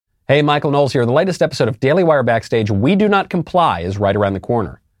Hey, Michael Knowles here. The latest episode of Daily Wire Backstage, We Do Not Comply, is right around the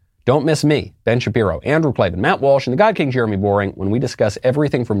corner. Don't miss me, Ben Shapiro, Andrew Klavan, Matt Walsh, and the God King Jeremy Boring when we discuss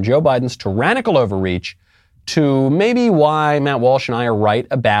everything from Joe Biden's tyrannical overreach to maybe why Matt Walsh and I are right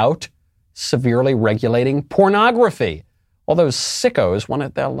about severely regulating pornography. All those sickos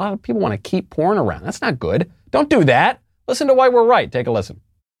a lot of people want to keep porn around. That's not good. Don't do that. Listen to why we're right. Take a listen.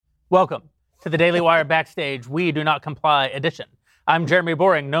 Welcome to the Daily Wire Backstage, We Do Not Comply edition. I'm Jeremy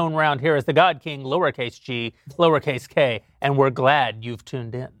Boring, known around here as the God King, lowercase g, lowercase k, and we're glad you've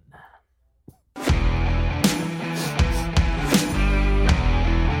tuned in.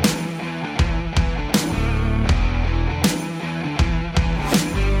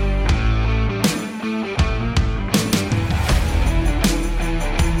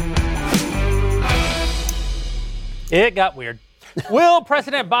 It got weird. Will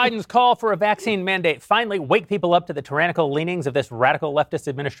President Biden's call for a vaccine mandate finally wake people up to the tyrannical leanings of this radical leftist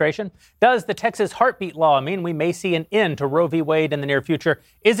administration? Does the Texas heartbeat law mean we may see an end to Roe v. Wade in the near future?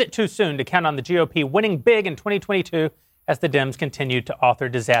 Is it too soon to count on the GOP winning big in 2022 as the Dems continue to author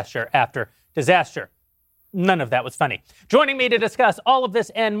disaster after disaster? None of that was funny. Joining me to discuss all of this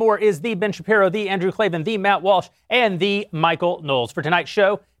and more is the Ben Shapiro, the Andrew Klavan, the Matt Walsh, and the Michael Knowles. For tonight's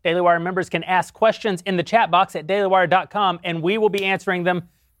show, Daily Wire members can ask questions in the chat box at dailywire.com, and we will be answering them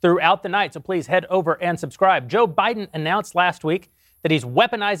throughout the night, so please head over and subscribe. Joe Biden announced last week that he's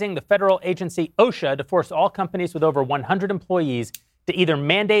weaponizing the federal agency OSHA to force all companies with over 100 employees to either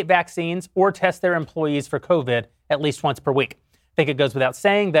mandate vaccines or test their employees for COVID at least once per week. I think it goes without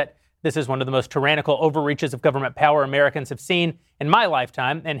saying that this is one of the most tyrannical overreaches of government power Americans have seen in my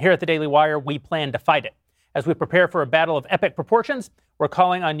lifetime, and here at the Daily Wire, we plan to fight it. As we prepare for a battle of epic proportions, we're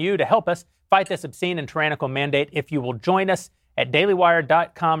calling on you to help us fight this obscene and tyrannical mandate. If you will join us at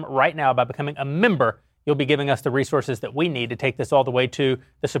dailywire.com right now by becoming a member, you'll be giving us the resources that we need to take this all the way to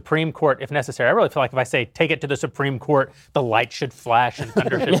the Supreme Court if necessary. I really feel like if I say take it to the Supreme Court, the light should flash and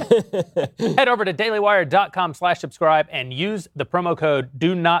thunder should. Head over to dailywire.com/subscribe and use the promo code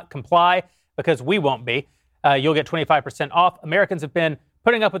Do Not Comply because we won't be. You'll get 25% off. Americans have been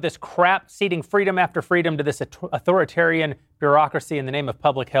putting up with this crap, ceding freedom after freedom to this authoritarian bureaucracy in the name of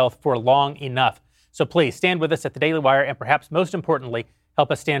public health for long enough. So please stand with us at the Daily Wire and perhaps most importantly, help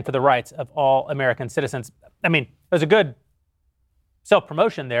us stand for the rights of all American citizens. I mean, there's a good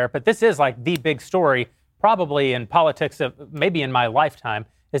self-promotion there, but this is like the big story, probably in politics of maybe in my lifetime,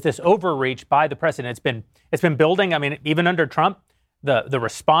 is this overreach by the president. It's been building. I mean, even under Trump, the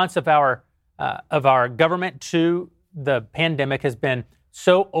response of our government to the pandemic has been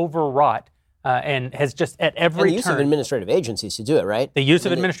so overwrought and has just at every and the use of administrative agencies to do it, right? The use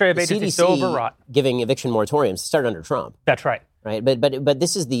of administrative agencies so overwrought. Giving eviction moratoriums started under Trump. That's right. Right, but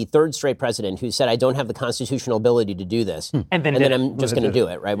this is the third straight president who said, I don't have the constitutional ability to do this. And then I'm just going to do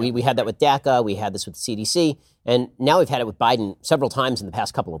it, right? Yeah. We had that with DACA, we had this with the CDC, and now we've had it with Biden several times in the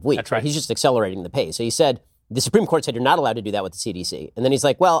past couple of weeks. That's right. He's just accelerating the pace. So he said, the Supreme Court said you're not allowed to do that with the CDC. And then he's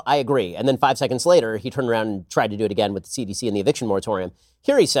like, well, I agree. And then 5 seconds later, he turned around and tried to do it again with the CDC and the eviction moratorium.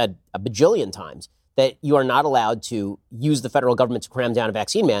 Here he said a bajillion times that you are not allowed to use the federal government to cram down a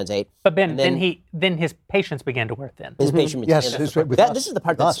vaccine mandate. But Ben, then his patience began to wear thin. His patience yes, began to wear thin. This is the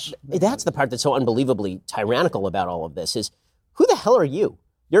part that's the part that's so unbelievably tyrannical about all of this is, who the hell are you?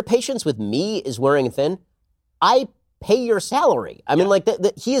 Your patience with me is wearing thin. I pay your salary. I mean, like,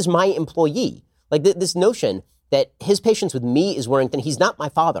 he is my employee. Like, this notion that his patience with me is wearing thin. He's not my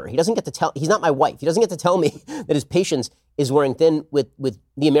father. He doesn't get to tell. He's not my wife. He doesn't get to tell me that his patience is wearing thin with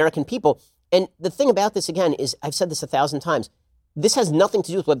the American people. And the thing about this, again, is I've said this 1,000 times. This has nothing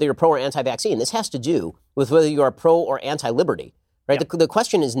to do with whether you're pro or anti-vaccine. This has to do with whether you are pro or anti-liberty. Right? Yep. The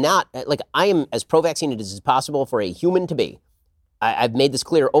question is not, like, I am as pro-vaccine as possible for a human to be. I've made this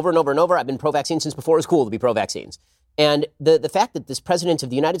clear over and over and over. I've been pro-vaccine since before it was cool to be pro-vaccines. And the fact that this president of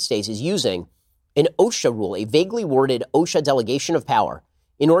the United States is using an OSHA rule, a vaguely worded OSHA delegation of power,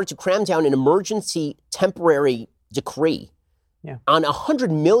 in order to cram down an emergency temporary decree on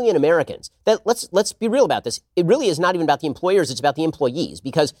 100 million Americans. That let's be real about this. It really is not even about the employers. It's about the employees,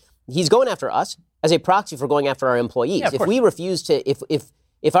 because he's going after us as a proxy for going after our employees. Yeah, if we refuse to,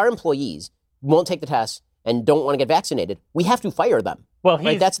 if our employees won't take the test and don't want to get vaccinated, we have to fire them. Well,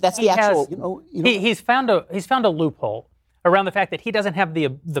 right? That's the actual. He's found a loophole around the fact that he doesn't have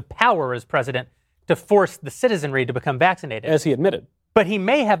the power as president to force the citizenry to become vaccinated, as he admitted. But he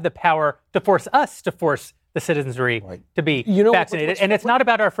may have the power to force us to force the citizenry to be vaccinated. And it's not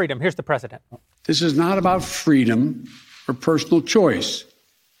about our freedom. Here's the precedent. This is not about freedom or personal choice.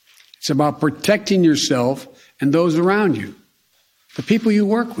 It's about protecting yourself and those around you, the people you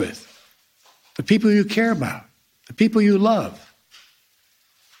work with, the people you care about, the people you love.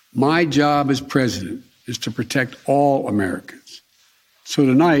 My job as president is to protect all Americans. So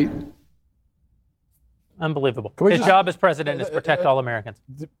tonight, unbelievable. His job as president is protect all Americans.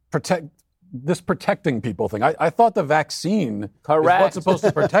 Protecting people thing. I thought the vaccine is what's supposed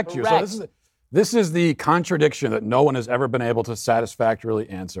to protect you. So this is the contradiction that no one has ever been able to satisfactorily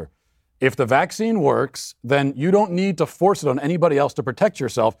answer. If the vaccine works, then you don't need to force it on anybody else to protect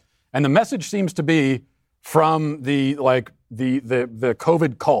yourself. And the message seems to be from the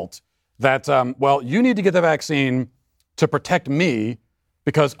COVID cult that, you need to get the vaccine to protect me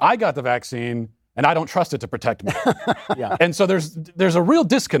because I got the vaccine and I don't trust it to protect me. Yeah. And so there's a real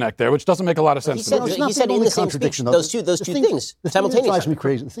disconnect there, which doesn't make a lot of sense. He said in the same speech, those two things simultaneously. That drives me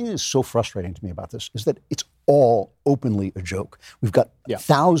crazy. The thing that is so frustrating to me about this is that it's all openly a joke. We've got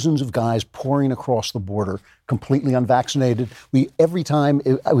thousands of guys pouring across the border, completely unvaccinated. Every time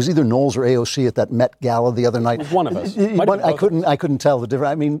I was either Knowles or AOC at that Met Gala the other night. It was one of us. I couldn't tell the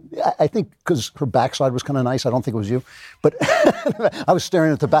difference. I mean, I think because her backside was kind of nice. I don't think it was you, but I was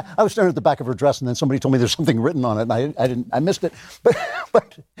staring at the back. I was staring at the back of her dress, and then somebody told me there's something written on it, and I missed it.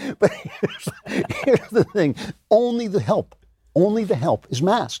 But here's the thing: only the help is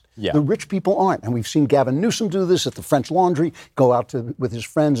masked. Yeah. The rich people aren't. And we've seen Gavin Newsom do this at the French Laundry, go out with his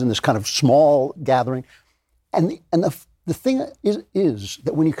friends in this kind of small gathering. And the thing is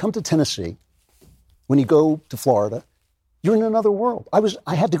that when you come to Tennessee, when you go to Florida, you're in another world.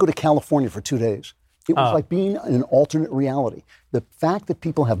 I had to go to California for 2 days. It was like being in an alternate reality. The fact that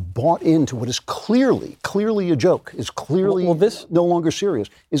people have bought into what is clearly a joke, is clearly no longer serious,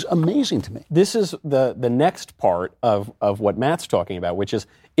 is amazing to me. This is the next part of what Matt's talking about, which is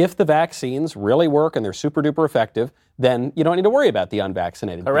if the vaccines really work and they're super duper effective, then you don't need to worry about the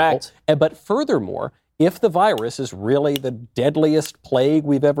unvaccinated Correct. people. But furthermore, if the virus is really the deadliest plague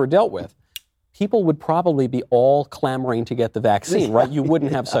we've ever dealt with, people would probably be all clamoring to get the vaccine, right? You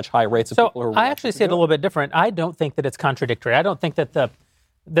wouldn't have such high rates of people who are... I actually see it a little bit different. I don't think that it's contradictory. I don't think that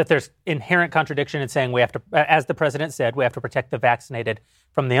that there's inherent contradiction in saying we have to, as the president said, we have to protect the vaccinated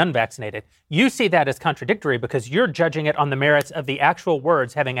from the unvaccinated. You see that as contradictory because you're judging it on the merits of the actual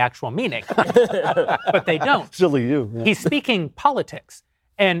words having actual meaning. But they don't. Silly you. Yeah. He's speaking politics.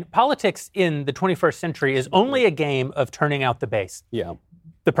 And politics in the 21st century is only a game of turning out the base. Yeah.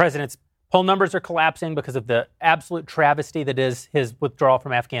 The president's poll numbers are collapsing because of the absolute travesty that is his withdrawal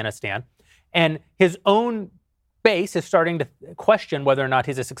from Afghanistan. And his own base is starting to question whether or not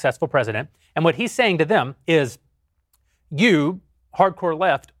he's a successful president. And what he's saying to them is, you, hardcore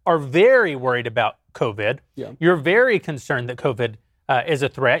left, are very worried about COVID. Yeah. You're very concerned that COVID is a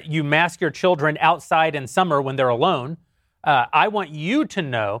threat. You mask your children outside in summer when they're alone. I want you to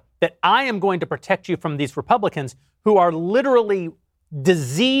know that I am going to protect you from these Republicans who are literally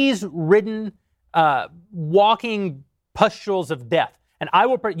disease-ridden, walking pustules of death. And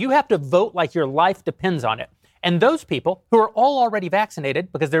you have to vote like your life depends on it. And those people who are all already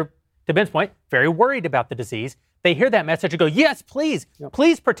vaccinated, because they're, to Ben's point, very worried about the disease, they hear that message and go, yes, please,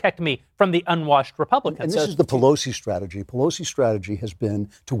 please protect me from the unwashed Republicans. And this is the Pelosi strategy. Pelosi's strategy has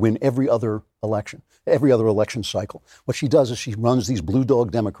been to win every other election cycle. What she does is she runs these blue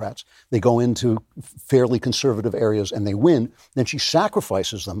dog Democrats. They go into fairly conservative areas and they win. Then she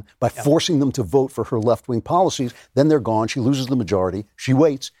sacrifices them by forcing them to vote for her left-wing policies. Then they're gone. She loses the majority. She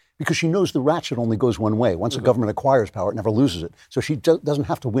waits because she knows the ratchet only goes one way. Once a government acquires power, it never loses it. So she doesn't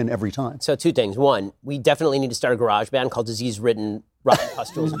have to win every time. So two things. One, we definitely need to start a garage band called Disease-Ridden Rotten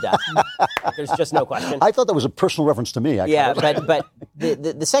Pustules of Death. There's just no question. I thought that was a personal reference to me, actually. Yeah, but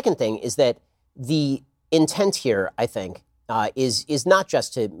the second thing is that the intent here, I think, is not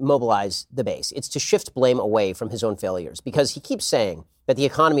just to mobilize the base. It's to shift blame away from his own failures, because he keeps saying that the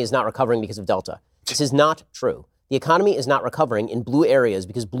economy is not recovering because of Delta. This is not true. The economy is not recovering in blue areas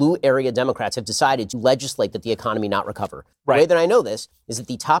because blue area Democrats have decided to legislate that the economy not recover. Right. The way that I know this is that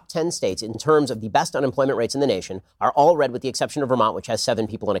the top 10 states, in terms of the best unemployment rates in the nation, are all red with the exception of Vermont, which has 7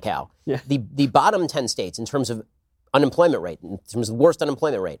 people and a cow. Yeah. The bottom 10 states, in terms of unemployment rate, in terms of the worst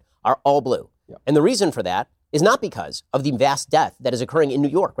unemployment rate, are all blue. Yeah. And the reason for that is not because of the vast death that is occurring in New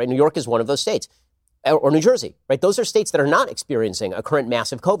York, right? New York is one of those states. Or New Jersey, right? Those are states that are not experiencing a current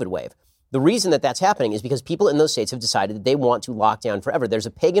massive COVID wave. The reason that that's happening is because people in those states have decided that they want to lock down forever. There's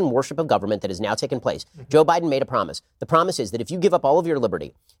a pagan worship of government that has now taken place. Mm-hmm. Joe Biden made a promise. The promise is that if you give up all of your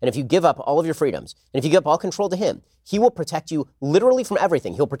liberty, and if you give up all of your freedoms, and if you give up all control to him, he will protect you literally from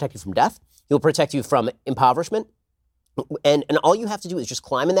everything. He'll protect you from death. He'll protect you from impoverishment. And all you have to do is just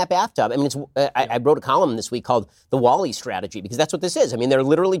climb in that bathtub. I mean, I wrote a column this week called The Wall-E Strategy, because that's what this is. I mean, they're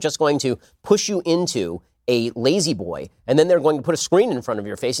literally just going to push you into a lazy boy, and then they're going to put a screen in front of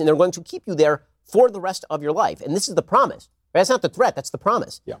your face, and they're going to keep you there for the rest of your life. And this is the promise. That's not the threat. That's the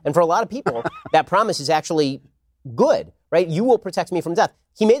promise. Yeah. And for a lot of people, that promise is actually good, right? You will protect me from death.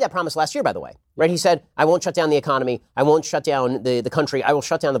 He made that promise last year, by the way, right? He said, I won't shut down the economy. I won't shut down the country. I will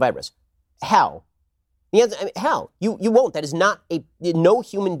shut down the virus. How? The answer, how? You won't. That is not no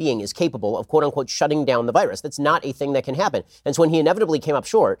human being is capable of, quote unquote, shutting down the virus. That's not a thing that can happen. And so when he inevitably came up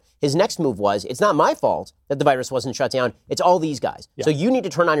short, his next move was, it's not my fault that the virus wasn't shut down. It's all these guys. Yeah. So you need to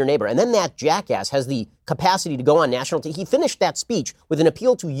turn on your neighbor. And then that jackass has the capacity to go on national TV. He finished that speech with an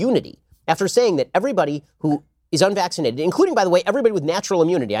appeal to unity after saying that everybody who is unvaccinated, including, by the way, everybody with natural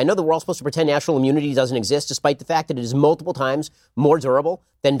immunity. I know that we're all supposed to pretend natural immunity doesn't exist, despite the fact that it is multiple times more durable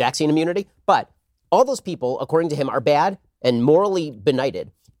than vaccine immunity. But all those people, according to him, are bad and morally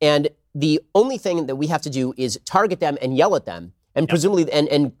benighted. And the only thing that we have to do is target them and yell at them and presumably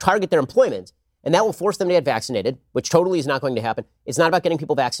and target their employment. And that will force them to get vaccinated, which totally is not going to happen. It's not about getting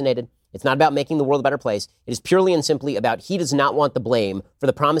people vaccinated. It's not about making the world a better place. It is purely and simply about he does not want the blame for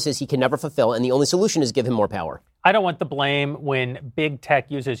the promises he can never fulfill. And the only solution is give him more power. I don't want the blame when big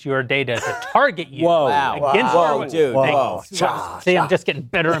tech uses your data to target you. Against your dude. Whoa. See, I'm just getting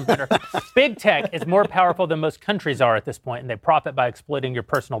better and better. Big tech is more powerful than most countries are at this point, and they profit by exploiting your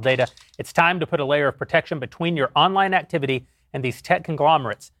personal data. It's time to put a layer of protection between your online activity and these tech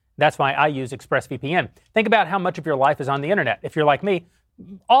conglomerates. That's why I use ExpressVPN. Think about how much of your life is on the internet. If you're like me,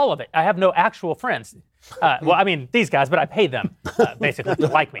 all of it. I have no actual friends. Well, I mean, these guys, but I pay them, basically, to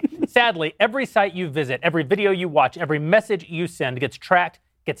like me. Sadly, every site you visit, every video you watch, every message you send gets tracked,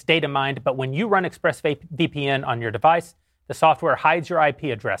 gets data mined. But when you run ExpressVPN on your device, the software hides your IP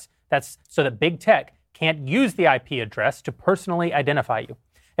address. That's so that big tech can't use the IP address to personally identify you.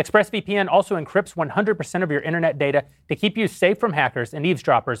 ExpressVPN also encrypts 100% of your internet data to keep you safe from hackers and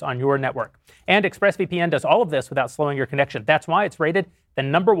eavesdroppers on your network. And ExpressVPN does all of this without slowing your connection. That's why it's rated the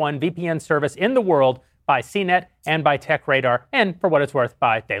 #1 VPN service in the world by CNET and by TechRadar, and for what it's worth,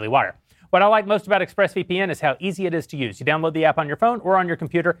 by Daily Wire. What I like most about ExpressVPN is how easy it is to use. You download the app on your phone or on your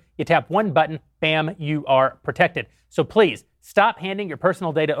computer, you tap one button, bam, you are protected. So please, stop handing your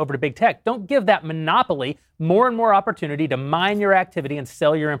personal data over to big tech. Don't give that monopoly more and more opportunity to mine your activity and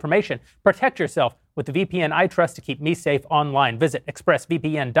sell your information. Protect yourself with the VPN I trust to keep me safe online. Visit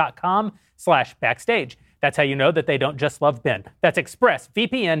expressvpn.com/backstage. That's how you know that they don't just love Ben. That's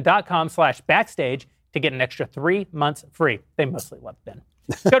expressvpn.com/backstage to get an extra 3 months free. They mostly love Ben.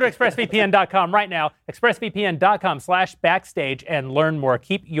 Go to expressvpn.com right now, expressvpn.com/backstage, and learn more.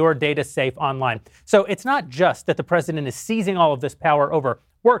 Keep your data safe online. So it's not just that the president is seizing all of this power over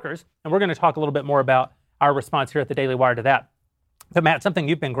workers, and we're going to talk a little bit more about our response here at the Daily Wire to that. But Matt, something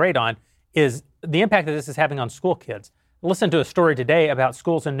you've been great on is the impact that this is having on school kids. Listen to a story today about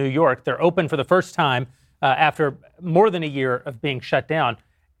schools in New York. They're open for the first time after more than a year of being shut down.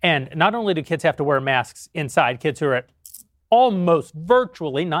 And not only do kids have to wear masks inside, kids who are at almost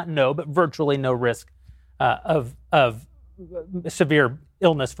virtually, not no, but virtually no risk of severe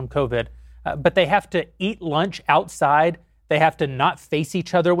illness from COVID. But they have to eat lunch outside. They have to not face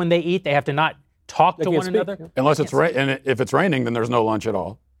each other when they eat. They have to not talk to one another. Unless it's rain, and if it's raining, then there's no lunch at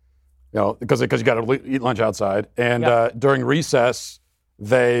all. You know, because you got to eat lunch outside. And during recess,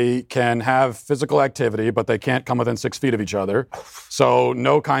 they can have physical activity, but they can't come within 6 feet of each other. So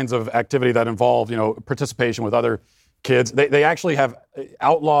no kinds of activity that involve, participation with other kids. They actually have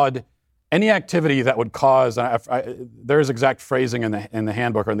outlawed any activity that would cause. There's exact phrasing in the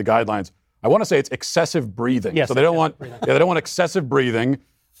handbook or in the guidelines. I want to say it's excessive breathing. Yes, so they don't want excessive breathing.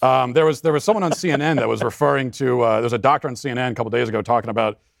 There was someone on CNN that was referring to. There's a doctor on CNN a couple days ago talking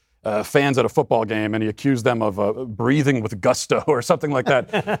about fans at a football game, and he accused them of breathing with gusto or something like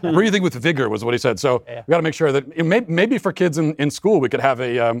that. Breathing with vigor was what he said. So we got to make sure that maybe for kids in school we could have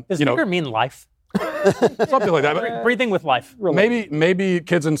a. Does vigor mean life? Something like that. Breathing with life. Maybe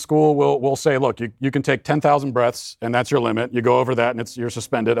kids in school will say, look, you can take 10,000 breaths, and that's your limit. You go over that, and you're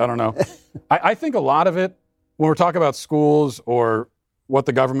suspended. I don't know. I think a lot of it, when we're talking about schools or what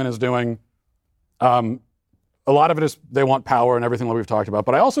the government is doing, a lot of it is they want power and everything that we've talked about.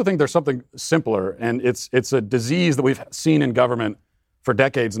 But I also think there's something simpler, and it's a disease that we've seen in government for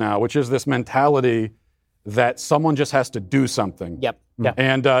decades now, which is this mentality that someone just has to do something. Yep. Yeah.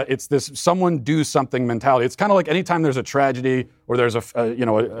 And it's this someone do something mentality. It's kind of like anytime there's a tragedy or there's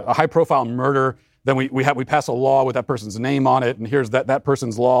a high profile murder, then we pass a law with that person's name on it, and here's that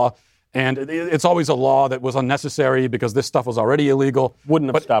person's law. And it's always a law that was unnecessary because this stuff was already illegal.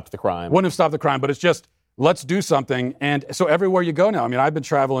 Wouldn't have stopped the crime. Wouldn't have stopped the crime, but it's just, let's do something. And so everywhere you go now, I mean, I've been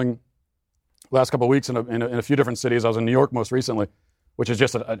traveling the last couple of weeks in a few different cities. I was in New York most recently, which is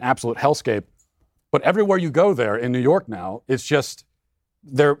just an absolute hellscape. But everywhere you go there in New York now, it's just,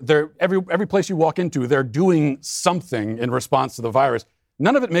 every place you walk into, they're doing something in response to the virus.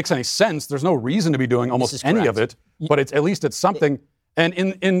 None of it makes any sense. There's no reason to be doing almost any of it, but at least it's something. And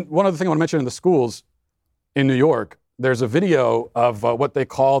in one other thing I want to mention in the schools in New York, there's a video of what they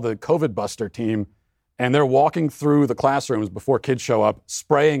call the COVID buster team, and they're walking through the classrooms before kids show up,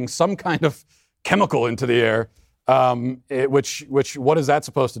 spraying some kind of chemical into the air. Which what is that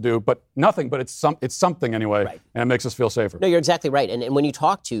supposed to do? But nothing. But it's something anyway, right. And it makes us feel safer. No, you're exactly right. And when you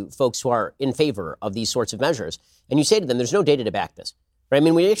talk to folks who are in favor of these sorts of measures, and you say to them, "There's no data to back this," right? I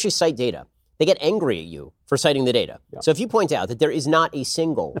mean, when you actually cite data, they get angry at you for citing the data. Yeah. So if you point out that there is not a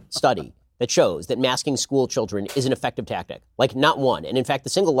single study that shows that masking school children is an effective tactic, like not one, and in fact, the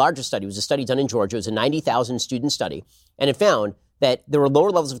single largest study was a study done in Georgia. It was a 90,000 student study, and it found that there were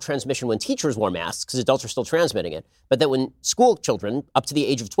lower levels of transmission when teachers wore masks because adults are still transmitting it, but that when school children up to the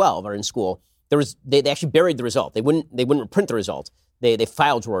age of 12 are in school, they actually buried the result. They wouldn't print the result. They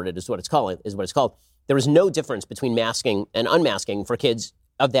file drawered it is what it's called. There was no difference between masking and unmasking for kids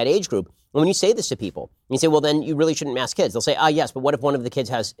of that age group. And when you say this to people, and you say, well, then you really shouldn't mask kids. They'll say, yes, but what if one of the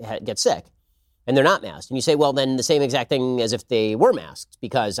kids gets sick and they're not masked? And you say, well, then the same exact thing as if they were masked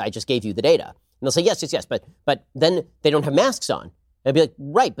because I just gave you the data. And they'll say, yes, but then they don't have masks on. And I'd be like,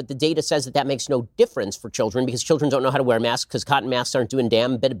 right, but the data says that makes no difference for children because children don't know how to wear masks because cotton masks aren't doing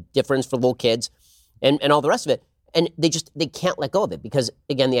damn bit of difference for little kids and all the rest of it. And they can't let go of it because,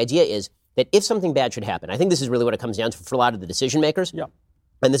 again, the idea is that if something bad should happen, I think this is really what it comes down to for a lot of the decision makers. Yeah.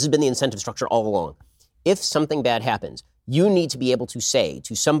 And this has been the incentive structure all along. If something bad happens, you need to be able to say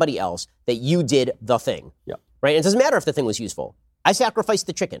to somebody else that you did the thing. Yeah. Right? And it doesn't matter if the thing was useful. I sacrificed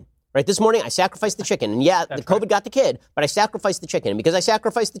the chicken. Right, this morning I sacrificed the chicken, and the COVID got the kid, but I sacrificed the chicken. And because I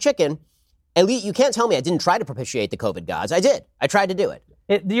sacrificed the chicken, Elite, you can't tell me I didn't try to propitiate the COVID gods. I did. I tried to do it.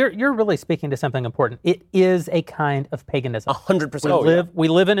 You're really speaking to something important. It is a kind of paganism. 100%. We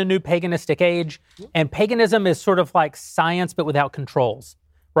live in a new paganistic age, and paganism is sort of like science but without controls,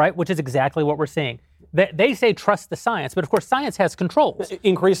 right? Which is exactly what we're seeing. They say trust the science, but of course science has controls.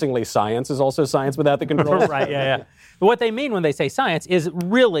 Increasingly, science is also science without the controls. Right, yeah. But what they mean when they say science is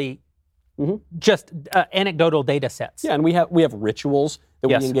really just anecdotal data sets. Yeah, and we have rituals that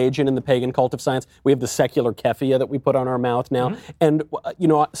we engage in the pagan cult of science. We have the secular keffia that we put on our mouth now. Mm-hmm.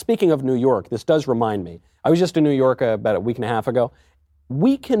 And, speaking of New York, this does remind me. I was just in New York about a week and a half ago.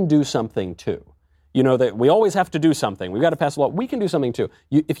 We can do something, too. That we always have to do something. We've got to pass a law. We can do something, too.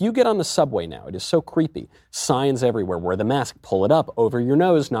 If you get on the subway now, it is so creepy. Signs everywhere. Wear the mask. Pull it up. Over your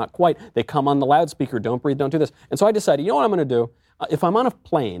nose. Not quite. They come on the loudspeaker. Don't breathe. Don't do this. And so I decided, you know what I'm going to do? If I'm on a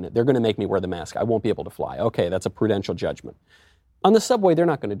plane, they're going to make me wear the mask. I won't be able to fly. Okay, that's a prudential judgment. On the subway, they're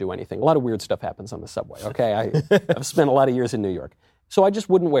not going to do anything. A lot of weird stuff happens on the subway. Okay, I've spent a lot of years in New York. So I just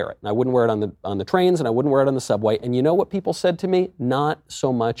wouldn't wear it. And I wouldn't wear it on the trains, and I wouldn't wear it on the subway. And you know what people said to me? Not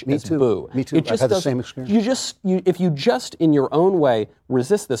so much as boo. Me too. I've had the same experience. If you just, in your own way,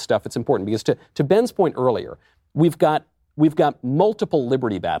 resist this stuff, it's important. Because to Ben's point earlier, we've got multiple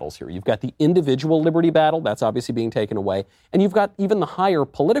liberty battles here. You've got the individual liberty battle, that's obviously being taken away, and you've got even the higher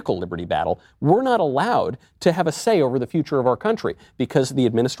political liberty battle. We're not allowed to have a say over the future of our country because the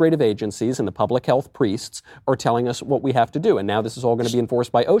administrative agencies and the public health priests are telling us what we have to do. And now this is all going to be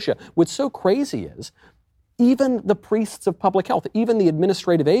enforced by OSHA. What's so crazy is even the priests of public health, even the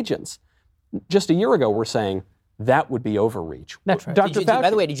administrative agents, just a year ago were saying, that would be overreach. That's right. Fauci, by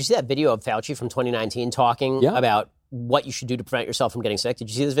the way, did you see that video of Fauci from 2019 talking about what you should do to prevent yourself from getting sick? Did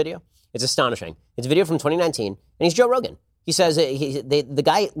you see this video? It's astonishing. It's a video from 2019, and he's Joe Rogan. He says, the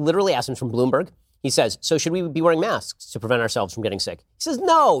guy literally asked him from Bloomberg, he says, so should we be wearing masks to prevent ourselves from getting sick? He says,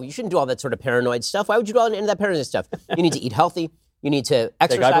 no, you shouldn't do all that sort of paranoid stuff. Why would you do all into that paranoid stuff? You need to eat healthy. You need to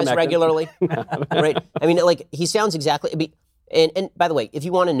exercise regularly. Right? I mean, he sounds exactly... And by the way, if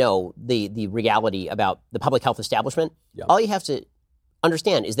you want to know the reality about the public health establishment, all you have to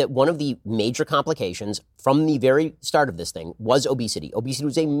understand is that one of the major complications from the very start of this thing was obesity. Obesity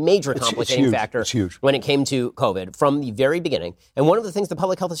was a major complicating factor when it came to COVID from the very beginning. And one of the things the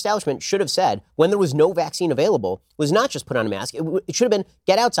public health establishment should have said when there was no vaccine available was not just put on a mask. It should have been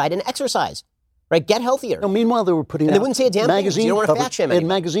get outside and exexercise. Right, get healthier. No, meanwhile, they were putting out they wouldn't say a damn thing. You don't want to fat shame anybody.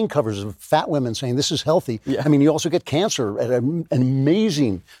 Magazine covers of fat women saying this is healthy. Yeah. I mean, you also get cancer at an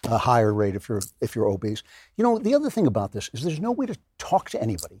amazing higher rate if you're obese. The other thing about this is there's no way to talk to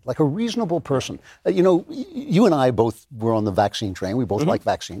anybody, like a reasonable person. You and I both were on the vaccine train. We both like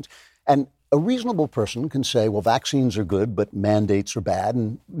vaccines. And a reasonable person can say, well, vaccines are good, but mandates are bad.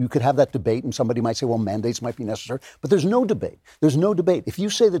 And you could have that debate, and somebody might say, well, mandates might be necessary. But there's no debate. There's no debate. If you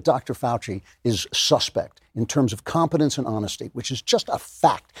say that Dr. Fauci is suspect in terms of competence and honesty, which is just a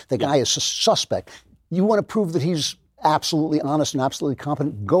fact, the guy is suspect, you want to prove that he's absolutely honest and absolutely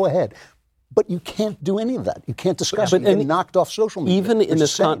competent, go ahead. But you can't do any of that. You can't discuss it. You get knocked off social media. Even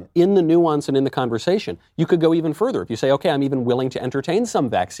in in the nuance and in the conversation, you could go even further. If you say, okay, I'm even willing to entertain some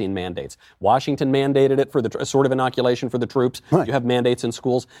vaccine mandates. Washington mandated it for the sort of inoculation for the troops. Right. You have mandates in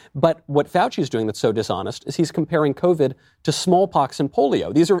schools. But what Fauci's doing that's so dishonest is he's comparing COVID to smallpox and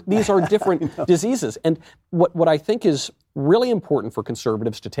polio. These are different diseases. And what I think is really important for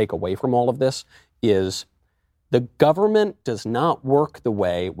conservatives to take away from all of this is the government does not work the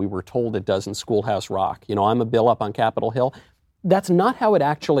way we were told it does in Schoolhouse Rock. I'm a bill up on Capitol Hill. That's not how it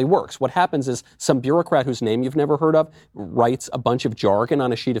actually works. What happens is some bureaucrat whose name you've never heard of writes a bunch of jargon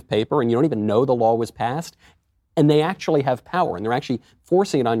on a sheet of paper and you don't even know the law was passed. And they actually have power and they're actually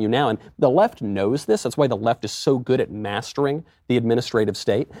forcing it on you now. And the left knows this. That's why the left is so good at mastering the administrative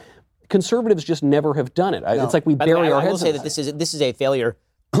state. Conservatives just never have done it. No. It's like we bury our heads. I will say that this is a failure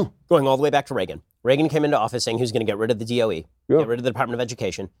going all the way back to Reagan. Reagan came into office saying he was going to get rid of the DOE, get rid of the Department of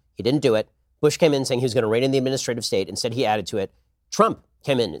Education. He didn't do it. Bush came in saying he was going to rein in the administrative state. Instead, he added to it. Trump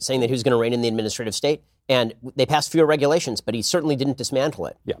came in saying that he was going to rein in the administrative state. And they passed fewer regulations, but he certainly didn't dismantle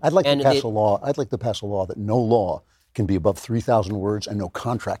it. Yeah. I'd like to pass a law that no law can be above 3,000 words and no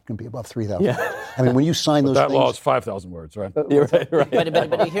contract can be above 3,000 words. I mean, when you sign those things... That law is 5,000 words, right? Right.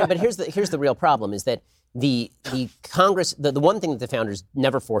 But here's the real problem is that the Congress, the one thing that the founders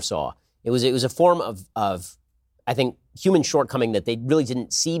never foresaw, it was a form of I think, human shortcoming that they really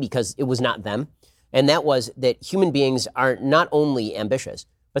didn't see because it was not them. And that was that human beings are not only ambitious,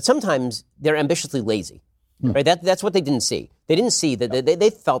 but sometimes they're ambitiously lazy. Right? That's what they didn't see. They didn't see that they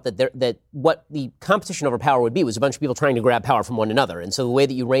felt that what the competition over power would be was a bunch of people trying to grab power from one another. And so the way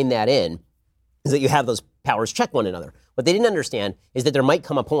that you rein that in is that you have those powers check one another. What they didn't understand is that there might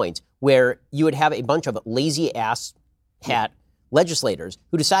come a point where you would have a bunch of lazy ass hat legislators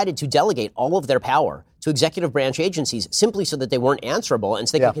who decided to delegate all of their power to executive branch agencies simply so that they weren't answerable and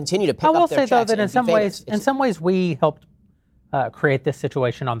so they could continue to pick up their checks. I will say, though, that in some ways we helped create this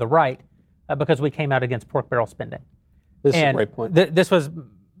situation on the right because we came out against pork barrel spending. This is a great point. This was,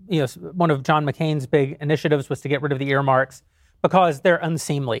 one of John McCain's big initiatives was to get rid of the earmarks because they're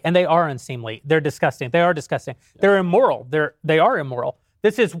unseemly, and they are unseemly. They're disgusting. They are disgusting. Yeah. They're immoral. They are immoral.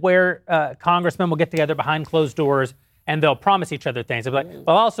 This is where congressmen will get together behind closed doors and they'll promise each other things. They'll be like,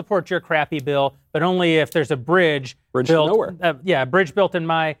 well, I'll support your crappy bill, but only if there's a bridge built. Nowhere. A bridge built in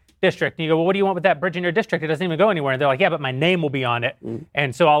my district. And you go, well, what do you want with that bridge in your district? It doesn't even go anywhere. And they're like, yeah, but my name will be on it.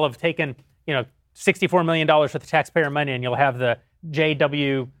 And so I'll have taken, $64 million worth of taxpayer money, and you'll have the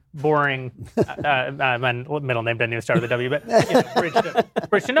J.W. Boring, my middle name doesn't even start with a W, but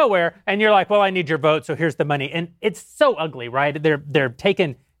bridge to nowhere. And you're like, well, I need your vote, so here's the money. And it's so ugly, right? They're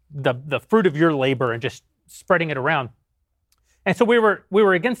taking the fruit of your labor and just spreading it around. And so we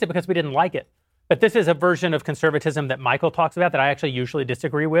were against it because we didn't like it. But this is a version of conservatism that Michael talks about that I actually usually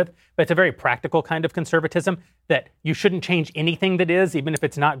disagree with. But it's a very practical kind of conservatism that you shouldn't change anything that is, even if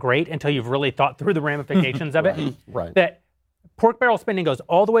it's not great, until you've really thought through the ramifications of it. Right. That pork barrel spending goes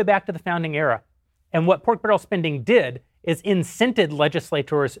all the way back to the founding era. And what pork barrel spending did is incented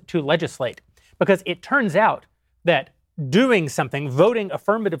legislators to legislate. Because it turns out that doing something, voting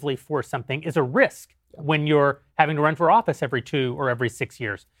affirmatively for something, is a risk when you're having to run for office every 2 or every 6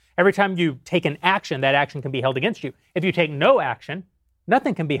 years. Every time you take an action, that action can be held against you. If you take no action,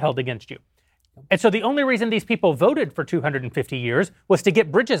 nothing can be held against you. And so the only reason these people voted for 250 years was to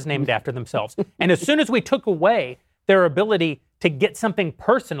get bridges named after themselves. And as soon as we took away their ability to get something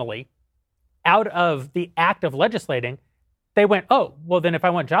personally out of the act of legislating, they went, oh, well, then if I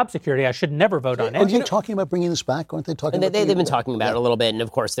want job security, I should never vote on it. Aren't they talking about bringing this back? Aren't they talking about They've been talking about it a little bit. And,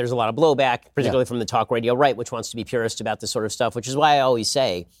 of course, there's a lot of blowback, particularly from the talk radio right, which wants to be purist about this sort of stuff, which is why I always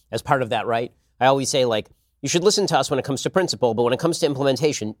say, as part of that right, I always say, you should listen to us when it comes to principle, but when it comes to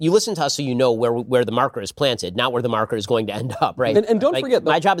implementation, you listen to us so you know where the marker is planted, not where the marker is going to end up, right? And don't forget...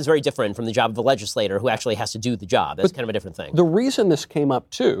 My job is very different from the job of a legislator who actually has to do the job. That's kind of a different thing. The reason this came up,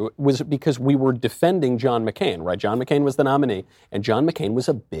 too, was because we were defending John McCain, right? John McCain was the nominee, and John McCain was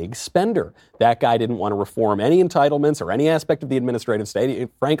a big spender. That guy didn't want to reform any entitlements or any aspect of the administrative state.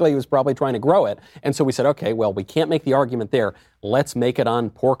 Frankly, he was probably trying to grow it. And so we said, okay, well, we can't make the argument there. Let's make it on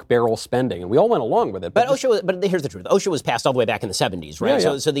pork barrel spending. And we all went along with it. But here's the truth. OSHA was passed all the way back in the 70s, right?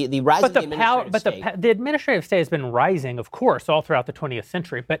 Yeah. So the rise of the administrative state. But the administrative state has been rising, of course, all throughout the 20th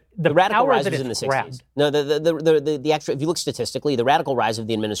century. But the radical power rise that was in the 60s. Grabbed. No, the actual, if you look statistically, the radical rise of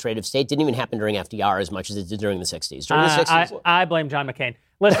the administrative state didn't even happen during FDR as much as it did during the 60s. During the 60s. I blame John McCain.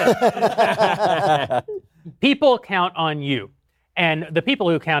 Listen, people count on you. And the people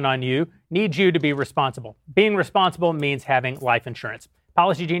who count on you need you to be responsible. Being responsible means having life insurance.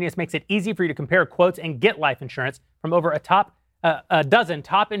 Policy Genius makes it easy for you to compare quotes and get life insurance from over a dozen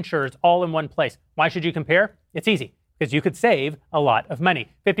top insurers all in one place. Why should you compare? It's easy, because you could save a lot of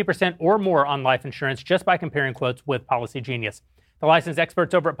money, 50% or more on life insurance just by comparing quotes with Policy Genius. The licensed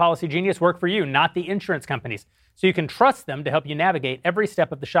experts over at Policy Genius work for you, not the insurance companies, so you can trust them to help you navigate every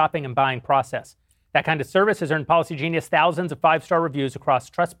step of the shopping and buying process. That kind of service has earned Policy Genius thousands of 5-star reviews across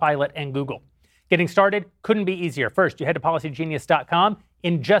Trustpilot and Google. Getting started couldn't be easier. First, you head to PolicyGenius.com.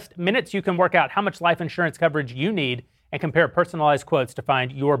 In just minutes, you can work out how much life insurance coverage you need and compare personalized quotes to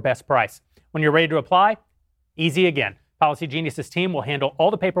find your best price. When you're ready to apply, easy again. Policy Genius's team will handle all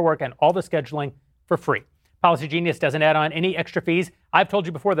the paperwork and all the scheduling for free. Policy Genius doesn't add on any extra fees. I've told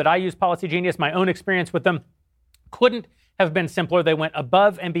you before that I use Policy Genius. My own experience with them couldn't have been simpler. They went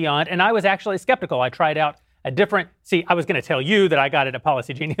above and beyond, and I was actually skeptical. I tried out I was going to tell you that I got it at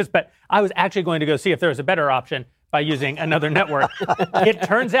Policy Genius, but I was actually going to go see if there was a better option by using another network. It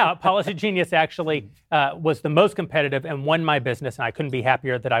turns out Policy Genius actually was the most competitive and won my business, and I couldn't be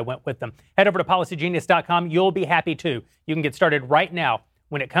happier that I went with them. Head over to PolicyGenius.com. You'll be happy too. You can get started right now.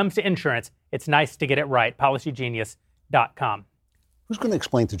 When it comes to insurance, it's nice to get it right. PolicyGenius.com. Who's going to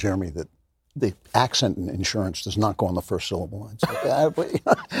explain to Jeremy that the accent in insurance does not go on the first syllable? It's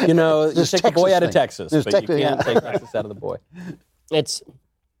like, you know, you take the boy out of thing. Texas, There's but you can't take Texas out of the boy. It's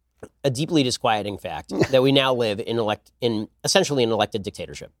a deeply disquieting fact that we now live in essentially an elected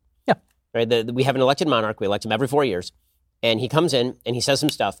dictatorship. Yeah. Right? We have an elected monarch. We elect him every 4 years. And he comes in and he says some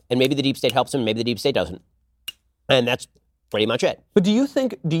stuff. And maybe the deep state helps him. Maybe the deep state doesn't. And that's pretty much it. But do you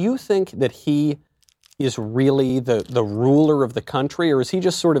think that he is really the ruler of the country, or is he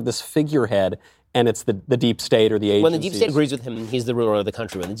just sort of this figurehead and it's the deep state or the agencies? When the deep state agrees with him, he's the ruler of the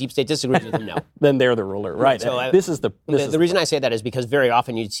country. When the deep state disagrees with him, no. Then they're the ruler, right? So the reason I say that is because very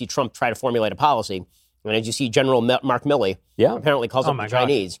often you see Trump try to formulate a policy, and as you see General Mark Milley apparently calls up the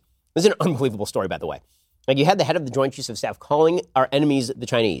Chinese. This is an unbelievable story, by the way. Like, you had the head of the Joint Chiefs of Staff calling our enemies the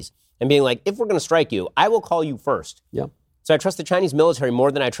Chinese and being like, if we're going to strike you, I will call you first. Yeah. So I trust the Chinese military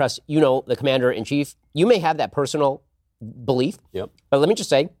more than I trust, the commander-in-chief. You may have that personal belief, but let me just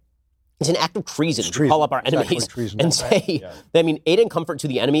say, it's an act of treason to call up our enemies and say, aid and comfort to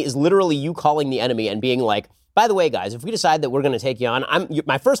the enemy is literally you calling the enemy and being like, by the way, guys, if we decide that we're going to take you on,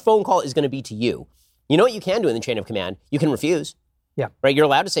 my first phone call is going to be to you. You know what you can do in the chain of command? You can refuse. Yeah. Right? You're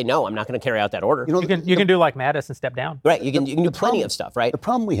allowed to say, no, I'm not going to carry out that order. You can do like Mattis and step down. Right. You can do plenty of stuff, right? The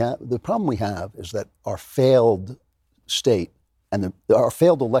problem we have is that our failed state and our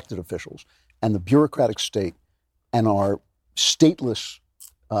failed elected officials and the bureaucratic state and our stateless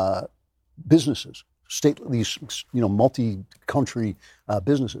businesses, these multi-country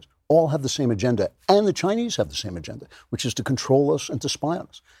businesses, all have the same agenda, and the Chinese have the same agenda, which is to control us and to spy on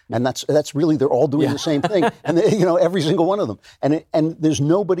us. And that's really, they're all doing the same thing, and every single one of them. And there's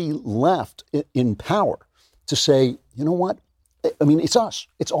nobody left in power to say, you know what? I mean, it's us.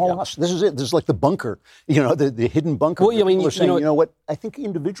 It's all us. This is it. This is like the bunker, the hidden bunker. Well, people are saying, you know what? I think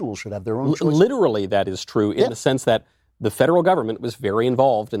individuals should have their own choice. Literally, that is true in the sense that the federal government was very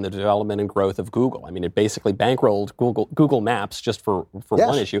involved in the development and growth of Google. I mean, it basically bankrolled Google Maps just for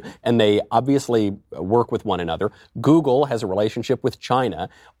one issue, and they obviously work with one another. Google has a relationship with China.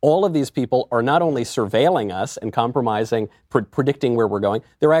 All of these people are not only surveilling us and compromising, predicting where we're going,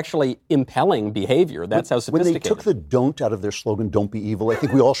 they're actually impelling behavior. That's how sophisticated. When they took the "don't" out of their slogan, "Don't be evil," I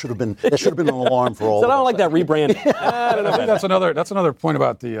think we all should have been. There should have been an alarm for all. So I don't like that rebranding. I don't know. I think that's another point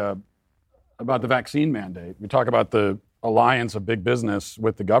about the vaccine mandate. We talk about the alliance of big business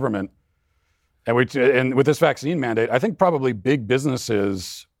with the government, and with this vaccine mandate, I think probably big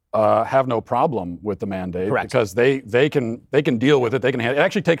businesses have no problem with the mandate. Correct. Because they can deal with it. They can it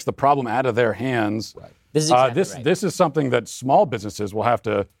actually takes the problem out of their hands. Right. This is exactly right. This is something that small businesses will have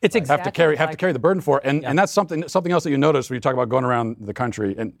to carry the burden for, and that's something else that you notice when you talk about going around the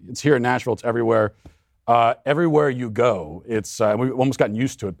country, and it's here in Nashville, it's everywhere. Everywhere you go, it's we've almost gotten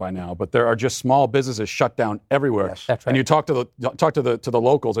used to it by now. But there are just small businesses shut down everywhere. Yes, that's right. And you talk to the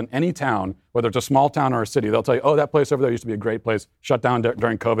locals in any town, whether it's a small town or a city, they'll tell you, "Oh, that place over there used to be a great place. Shut down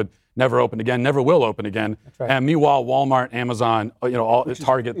during COVID. Never opened again. Never will open again." That's right. And meanwhile, Walmart, Amazon,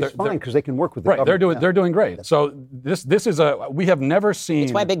 Target, it's fine because they can work with the right. government. They're doing great. That's so this is we have never seen.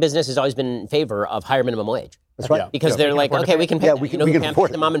 It's why big business has always been in favor of higher minimum wage. That's right. Because they're like, okay, we can pay. We can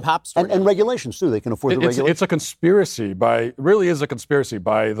afford the mom and pop store. And regulations too. They can afford the regulations. It's a conspiracy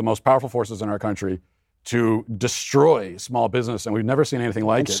by the most powerful forces in our country to destroy small business, and we've never seen anything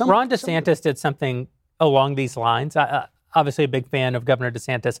like it. Ron DeSantis did something along these lines. Obviously a big fan of Governor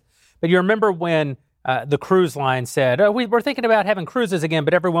DeSantis. But you remember when the cruise line said, we're thinking about having cruises again,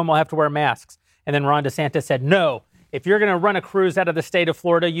 but everyone will have to wear masks. And then Ron DeSantis said, no, if you're going to run a cruise out of the state of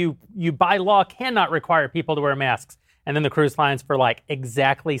Florida, you by law cannot require people to wear masks. And then the cruise lines for like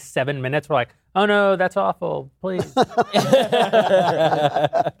exactly 7 minutes were like, oh no, that's awful, please. The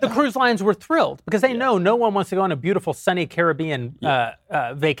cruise lines were thrilled because they know no one wants to go on a beautiful sunny Caribbean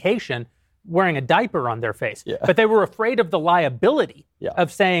vacation wearing a diaper on their face. Yeah. But they were afraid of the liability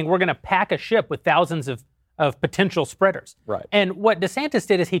of saying we're going to pack a ship with thousands of potential spreaders. Right. And what DeSantis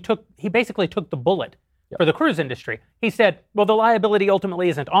did is he basically took the bullet for the cruise industry. He said, well, the liability ultimately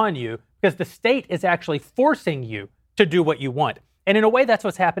isn't on you because the state is actually forcing you to do what you want. And in a way, that's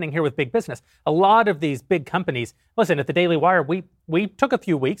what's happening here with big business. A lot of these big companies, listen, at the Daily Wire, we took a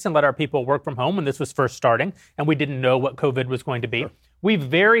few weeks and let our people work from home when this was first starting, and we didn't know what COVID was going to be. Sure. We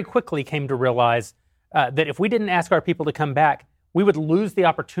very quickly came to realize that if we didn't ask our people to come back, we would lose the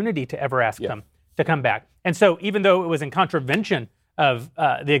opportunity to ever ask them to come back. And so even though it was in contravention of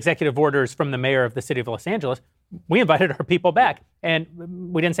the executive orders from the mayor of the city of Los Angeles, we invited our people back. And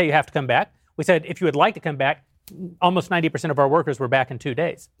we didn't say you have to come back. We said, if you would like to come back, almost 90% of our workers were back in 2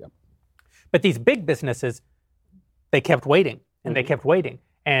 days. Yep. But these big businesses, they kept waiting and they kept waiting.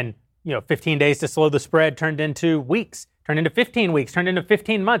 And, 15 days to slow the spread turned into weeks, turned into 15 weeks, turned into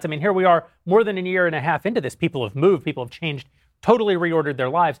 15 months. I mean, here we are more than a year and a half into this. People have moved, people have changed, totally reordered their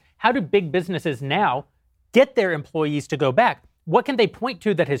lives. How do big businesses now get their employees to go back? What can they point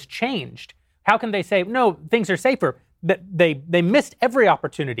to that has changed? How can they say, no, things are safer? That they missed every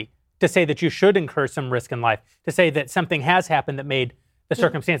opportunity to say that you should incur some risk in life, to say that something has happened that made the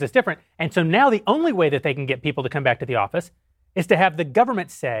circumstances different. And so now the only way that they can get people to come back to the office is to have the government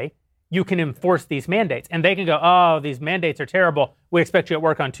say, you can enforce these mandates. And they can go, oh, these mandates are terrible. We expect you at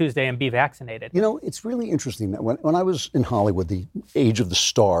work on Tuesday and be vaccinated. It's really interesting that when I was in Hollywood, the age of the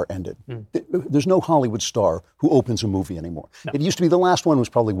star ended. There's no Hollywood star who opens a movie anymore. No. It used to be the last one was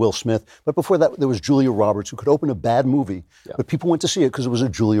probably Will Smith, but before that there was Julia Roberts, who could open a bad movie, but people went to see it because it was a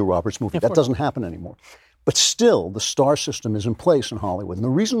Julia Roberts movie. That doesn't happen anymore. But still, the star system is in place in Hollywood. And the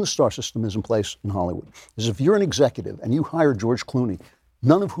reason the star system is in place in Hollywood is if you're an executive and you hire George Clooney,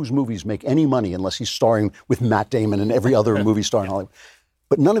 none of whose movies make any money unless he's starring with Matt Damon and every other movie star in Hollywood.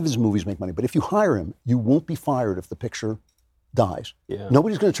 But none of his movies make money. But if you hire him, you won't be fired if the picture dies. Yeah.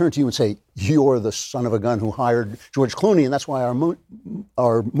 Nobody's going to turn to you and say, you're the son of a gun who hired George Clooney, and that's why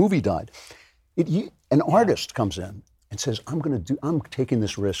our movie died. An artist comes in and says, I'm taking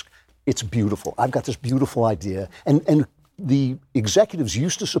this risk. It's beautiful. I've got this beautiful idea. And the executives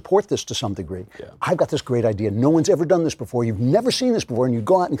used to support this to some degree. Yeah. I've got this great idea. No one's ever done this before. You've never seen this before. And you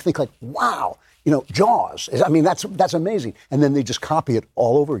go out and think like, wow, Jaws. I mean, that's amazing. And then they just copy it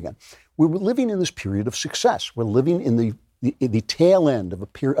all over again. We're living in this period of success. We're living in the tail end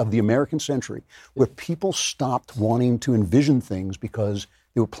of the American century where people stopped wanting to envision things because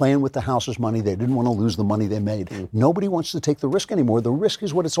they were playing with the house's money. They didn't want to lose the money they made. Nobody wants to take the risk anymore. The risk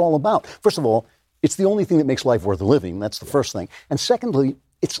is what it's all about. First of all, it's the only thing that makes life worth living. That's the first thing. And secondly,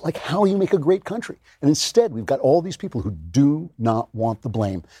 it's like how you make a great country. And instead, we've got all these people who do not want the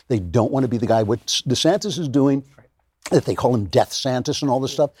blame. They don't want to be the guy. What DeSantis is doing, that they call him Death Santis and all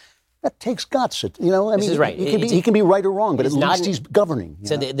this stuff, that takes guts. This is right. He can be right or wrong, but at least he's governing.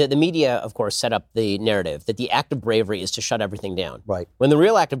 So the media, of course, set up the narrative that the act of bravery is to shut everything down. Right. When the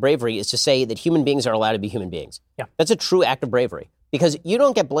real act of bravery is to say that human beings are allowed to be human beings. Yeah. That's a true act of bravery because you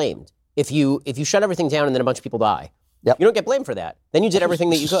don't get blamed. If you shut everything down and then a bunch of people die, you don't get blamed for that. Then you did everything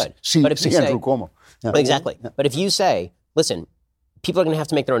that you could. But if you say, Andrew Cuomo. Yeah. Exactly. Yeah. But if you say, listen, people are going to have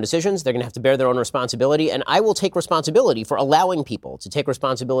to make their own decisions. They're going to have to bear their own responsibility. And I will take responsibility for allowing people to take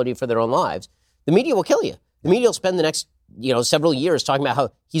responsibility for their own lives. The media will kill you. The media will spend the next several years talking about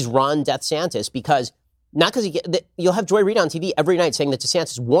how he's run Death Santis because you'll have Joy Reid on TV every night saying that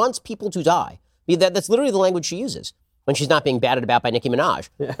DeSantis wants people to die. That's literally the language she uses when she's not being batted about by Nicki Minaj,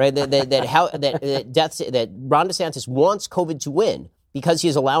 right? That Ron DeSantis wants COVID to win because he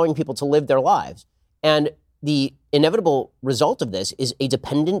is allowing people to live their lives. And the inevitable result of this is a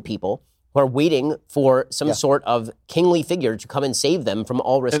dependent people who are waiting for some sort of kingly figure to come and save them from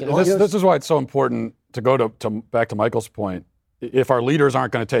all risk and loss. This is why it's so important to go to back to Michael's point. If our leaders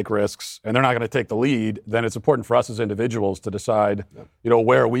aren't going to take risks and they're not going to take the lead, then it's important for us as individuals to decide,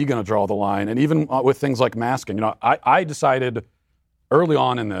 where are we going to draw the line? And even with things like masking, I decided early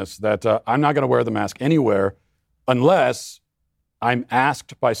on in this that I'm not going to wear the mask anywhere unless I'm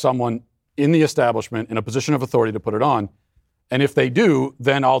asked by someone in the establishment in a position of authority to put it on. And if they do,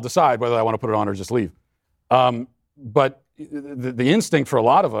 then I'll decide whether I want to put it on or just leave. But the instinct for a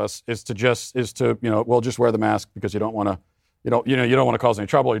lot of us is to just wear the mask because you don't want to. You don't want to cause any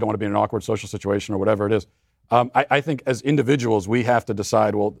trouble. You don't want to be in an awkward social situation or whatever it is. I think as individuals, we have to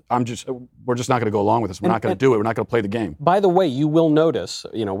decide, well, we're just not going to go along with this. We're not going to do it. We're not going to play the game. By the way, you will notice,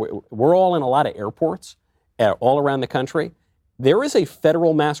 we're all in a lot of airports all around the country. There is a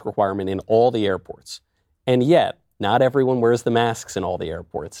federal mask requirement in all the airports. And yet, not everyone wears the masks in all the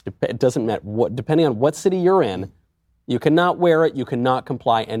airports. It doesn't matter. Depending on what city you're in, you cannot wear it, you cannot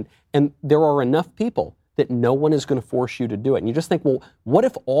comply. And there are enough people that no one is going to force you to do it. And you just think, well, what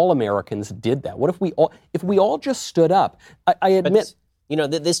if all Americans did that? What if we all just stood up? I admit,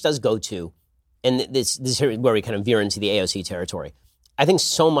 this does go to, and this is where we kind of veer into the AOC territory. I think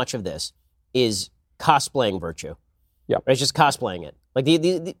so much of this is cosplaying virtue. Yeah, right? It's just cosplaying it. Like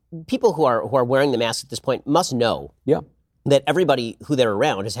the people who are wearing the mask at this point must know that everybody who they're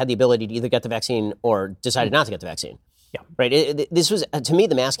around has had the ability to either get the vaccine or decided not to get the vaccine. Yeah. Right. This was, to me,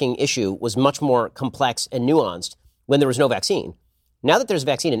 the masking issue was much more complex and nuanced when there was no vaccine. Now that there's a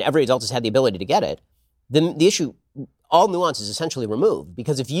vaccine and every adult has had the ability to get it, then the issue, all nuance is essentially removed.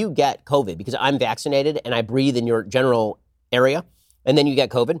 Because if you get COVID, because I'm vaccinated and I breathe in your general area, and then you get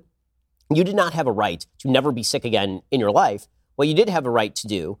COVID, you did not have a right to never be sick again in your life. What you did have a right to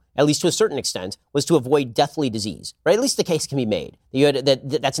do, at least to a certain extent, was to avoid deathly disease, right? At least the case can be made.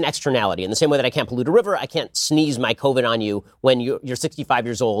 That's an externality. In the same way that I can't pollute a river, I can't sneeze my COVID on you when you're 65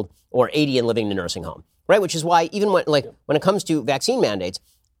 years old or 80 and living in a nursing home, right? Which is why even when it comes to vaccine mandates,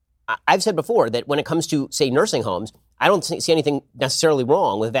 I've said before that when it comes to, say, nursing homes, I don't see anything necessarily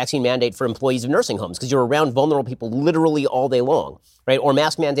wrong with a vaccine mandate for employees of nursing homes because you're around vulnerable people literally all day long, right? Or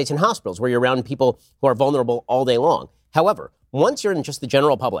mask mandates in hospitals where you're around people who are vulnerable all day long. However, once you're in just the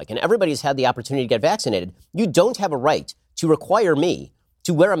general public and everybody's had the opportunity to get vaccinated, you don't have a right to require me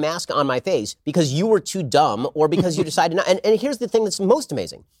to wear a mask on my face because you were too dumb or because you decided not. And here's the thing that's most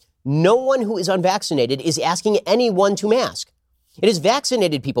amazing. No one who is unvaccinated is asking anyone to mask. It is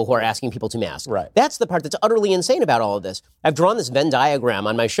vaccinated people who are asking people to mask. Right. That's the part that's utterly insane about all of this. I've drawn this Venn diagram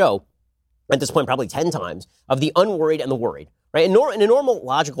on my show, at this point probably 10 times, of the unworried and the worried. Right? In a normal,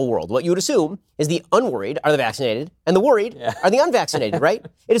 logical world, what you would assume is the unworried are the vaccinated and the worried are the unvaccinated, right?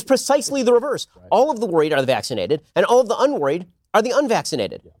 It is precisely the reverse. Right. All of the worried are the vaccinated and all of the unworried are the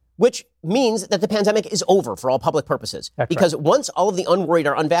unvaccinated, which means that the pandemic is over for all public purposes. That's because once all of the unworried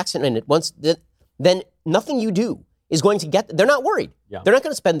are unvaccinated, then nothing you do is going to they're not worried. Yeah. They're not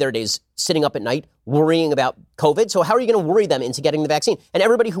going to spend their days sitting up at night worrying about COVID. So how are you going to worry them into getting the vaccine? And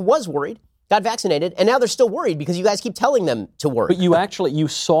everybody who was worried got vaccinated, and now they're still worried because you guys keep telling them to worry. But you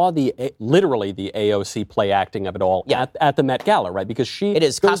saw literally the AOC play acting of it all at the Met Gala, right? Because it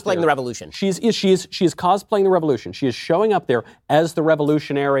is cosplaying the revolution. She is cosplaying the revolution. She is showing up there as the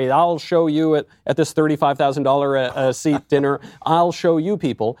revolutionary. I'll show you at this $35,000 seat dinner. I'll show you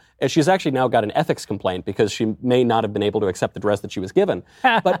people. And she's actually now got an ethics complaint because she may not have been able to accept the dress that she was given.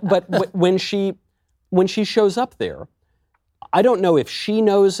 But when she shows up there, I don't know if she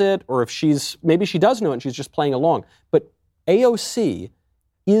knows it or if maybe she does know it and she's just playing along. But AOC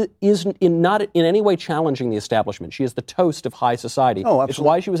is not in any way challenging the establishment. She is the toast of high society. Oh, absolutely. It's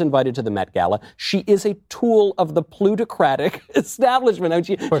why she was invited to the Met Gala. She is a tool of the plutocratic establishment. I mean,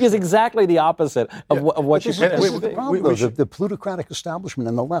 she is exactly the opposite of what she's supposed to be. The plutocratic establishment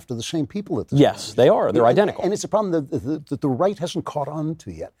and the left are the same people at this point. Yes, they are. They're identical. And it's a problem that the right hasn't caught on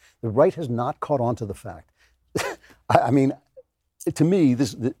to yet. The right has not caught on to the fact. I mean, to me,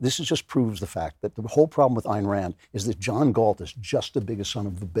 this just proves the fact that the whole problem with Ayn Rand is that John Galt is just as big a son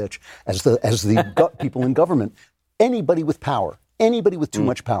of the bitch as the people in government. Anybody with power, anybody with too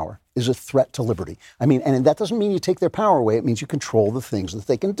much power is a threat to liberty. I mean, and that doesn't mean you take their power away. It means you control the things that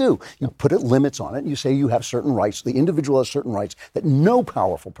they can do. You put limits on it, and you say you have certain rights. The individual has certain rights that no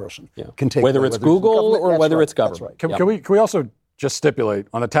powerful person can take whether away. It's Google or whether it's government. That's right. Can we also just stipulate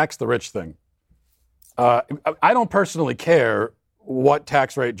on the tax the rich thing? I don't personally care what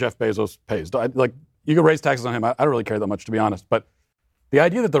tax rate Jeff Bezos pays. Like, you can raise taxes on him. I don't really care that much, to be honest. But the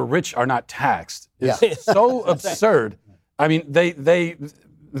idea that the rich are not taxed is so absurd. I mean, they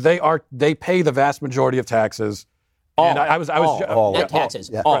pay the vast majority of taxes. All net taxes.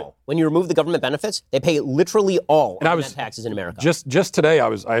 Yeah. All. Right. When you remove the government benefits, they pay literally all of net taxes in America. Just today,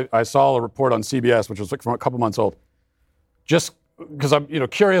 I saw a report on CBS, which was from a couple months old. Just because I'm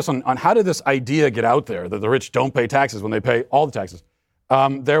curious on how did this idea get out there that the rich don't pay taxes when they pay all the taxes.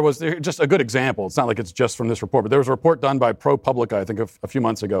 There was just a good example. It's not like it's just from this report, but there was a report done by ProPublica, I think a few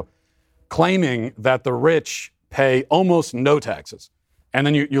months ago, claiming that the rich pay almost no taxes. And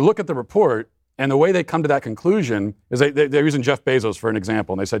then you look at the report, and the way they come to that conclusion is they're using Jeff Bezos for an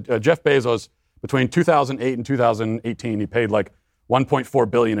example. And they said Jeff Bezos, between 2008 and 2018, he paid like $1.4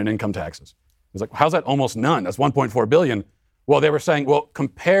 billion in income taxes. It's like, how's that almost none? That's $1.4 billion. Well, they were saying,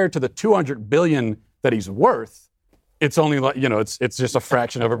 compared to the $200 billion that he's worth, it's only like, it's just a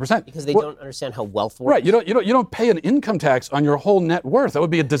fraction of a percent. Because they don't understand how wealth works. Right. You don't pay an income tax on your whole net worth. That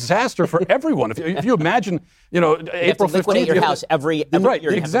would be a disaster for everyone. If you imagine, April 15th, liquidate your house every right,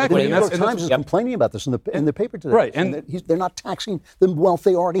 year. Exactly. The New York Times is complaining about this in the paper today. Right, and they're not taxing the wealth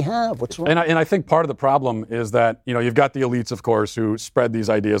they already have. What's wrong? And I think part of the problem is that you've got the elites, of course, who spread these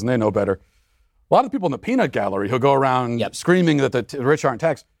ideas and they know better. A lot of people in the peanut gallery who go around screaming that the rich aren't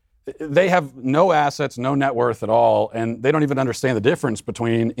taxed. They have no assets, no net worth at all, and they don't even understand the difference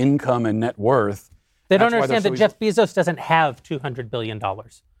between income and net worth. They don't understand that Jeff Bezos doesn't have $200 billion.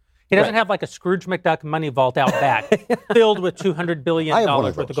 He doesn't have like a Scrooge McDuck money vault out back filled with $200 billion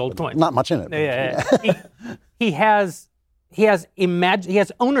worth of gold coins. Not much in it. Yeah. He has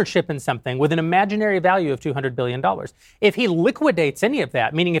ownership in something with an imaginary value of $200 billion. If he liquidates any of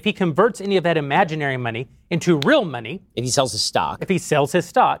that, meaning if he converts any of that imaginary money into real money. If he sells his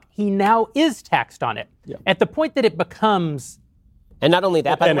stock. He now is taxed on it. Yeah. At the point that it becomes... And not only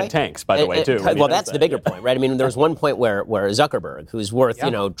that, by the way... And it tanks, by the way, too. Well, that's the bigger point, right? I mean, there was one point where Zuckerberg, who's worth,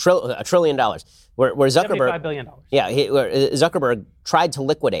 $1 trillion, where Zuckerberg... $75 billion. Yeah, where Zuckerberg tried to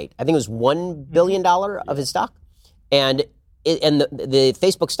liquidate, I think it was $1 billion of his stock. And the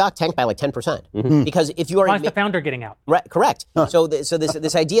Facebook stock tanked by like 10%. Because if you are... Why is the founder getting out? Right, correct. So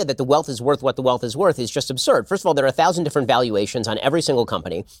this idea that the wealth is worth what the wealth is worth is just absurd. First of all, there are 1,000 different valuations on every single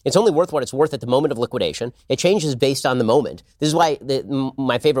company. It's only worth what it's worth at the moment of liquidation. It changes based on the moment. This is why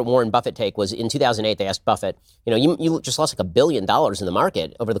my favorite Warren Buffett take was in 2008, they asked Buffett, you just lost like $1 billion in the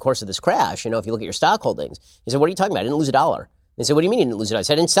market over the course of this crash, if you look at your stock holdings. He said, what are you talking about? I didn't lose a dollar. They said, what do you mean you didn't lose it? I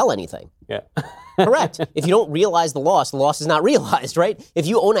said, I didn't sell anything. Yeah. Correct. If you don't realize the loss is not realized, right? If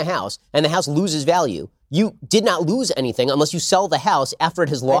you own a house and the house loses value, you did not lose anything unless you sell the house after it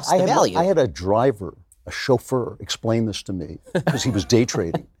has lost the value. I had a chauffeur, explain this to me because he was day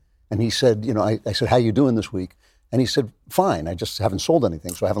trading. And he said, I said, how you doing this week? And he said, fine, I just haven't sold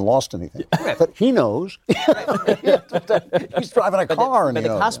anything, so I haven't lost anything. But he knows. He's driving a car. But the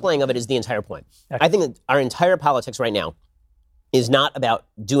cosplaying of it is the entire point. I think that our entire politics right now is not about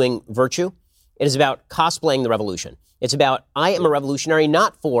doing virtue. It is about cosplaying the revolution. It's about, I am a revolutionary,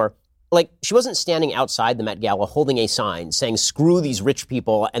 not for, she wasn't standing outside the Met Gala holding a sign saying, screw these rich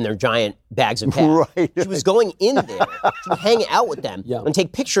people and their giant bags of cash. Right. She was going in there to hang out with them and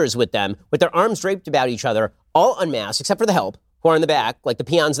take pictures with them with their arms draped about each other, all unmasked, except for the help, who are in the back, like the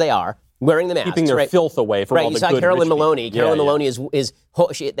peons they are, wearing the masks. Keeping their filth away from all the good you saw Carolyn rich Maloney. people. Carolyn Maloney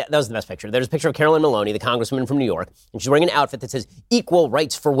that was the best picture. There's a picture of Carolyn Maloney, the congresswoman from New York, and she's wearing an outfit that says equal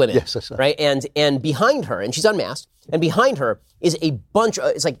rights for women. Yes, that's right. And behind her, and she's unmasked, and behind her is a bunch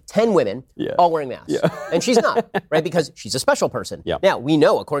of, it's like 10 women, all wearing masks. Yeah. And she's not, right? Because she's a special person. Yeah. Now, we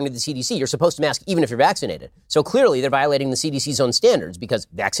know, according to the CDC, you're supposed to mask even if you're vaccinated. So clearly they're violating the CDC's own standards because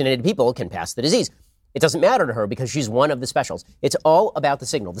vaccinated people can pass the disease. It doesn't matter to her because she's one of the specials. It's all about the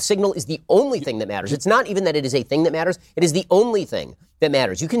signal. The signal is the only thing that matters. It's not even that it is a thing that matters. It is the only thing that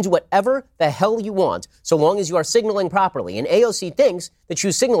matters. You can do whatever the hell you want so long as you are signaling properly. And AOC thinks that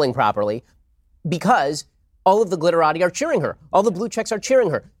she's signaling properly because all of the glitterati are cheering her. All the blue checks are cheering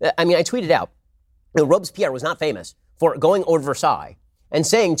her. I mean, I tweeted out, Robespierre was not famous for going over Versailles and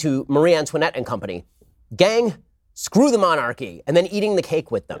saying to Marie Antoinette and company, gang, screw the monarchy, and then eating the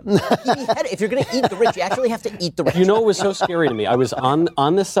cake with them. If you're going to eat the rich, you actually have to eat the rich. You know what was so scary to me? I was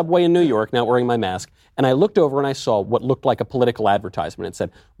on this subway in New York, not wearing my mask, and I looked over and I saw what looked like a political advertisement. It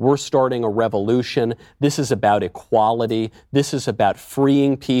said, we're starting a revolution. This is about equality. This is about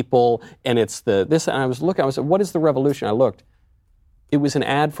freeing people. And it's this. And I was looking, I was like, what is the revolution? I looked. It was an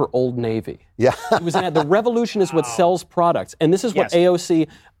ad for Old Navy. Yeah. It was an ad. The revolution is what sells products. And this is what AOC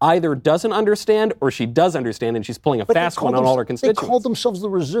either doesn't understand or she does understand, and she's pulling a fast one on all her constituents. They called themselves the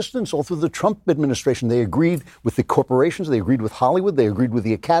resistance all through the Trump administration. They agreed with the corporations. They agreed with Hollywood. They agreed with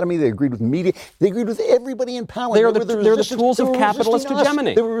the academy. They agreed with media. They agreed with everybody in power. They're the tools of capitalist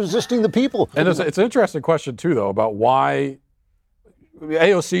hegemony. They were resisting the people. And it's an interesting question, too, though, about why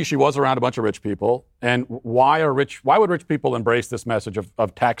AOC, she was around a bunch of rich people, and why would rich people embrace this message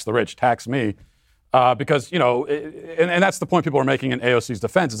of tax the rich, tax me? Because, and that's the point people are making in AOC's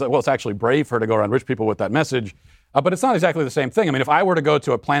defense, is that, well, it's actually brave for her to go around rich people with that message, but it's not exactly the same thing. I mean, if I were to go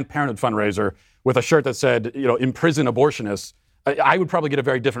to a Planned Parenthood fundraiser with a shirt that said, imprison abortionists, I would probably get a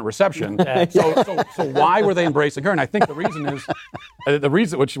very different reception. So why were they embracing her? And I think the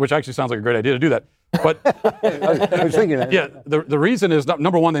reason is, which actually sounds like a great idea to do that. But I was thinking that. Yeah, the reason is,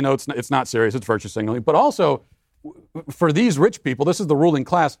 number one, they know it's not serious, it's virtue signaling. But also, for these rich people, this is the ruling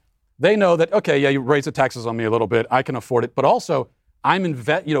class. They know that, okay, yeah, you raise the taxes on me a little bit, I can afford it. But also,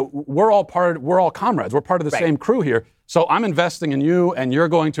 we're all comrades. We're part of the same crew here. So I'm investing in you, and you're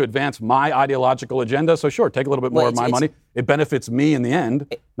going to advance my ideological agenda. So sure, take a little bit more of my money. It benefits me in the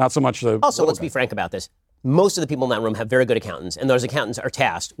end, not so much the. Also, let's be frank about this. Most of the people in that room have very good accountants, and those accountants are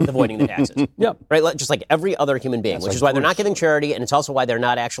tasked with avoiding the taxes. Yep. Right? Just like every other human being, which is why they're not giving charity, and it's also why they're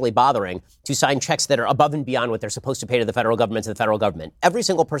not actually bothering to sign checks that are above and beyond what they're supposed to pay to the federal government. Every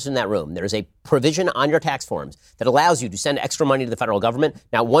single person in that room, there is a provision on your tax forms that allows you to send extra money to the federal government.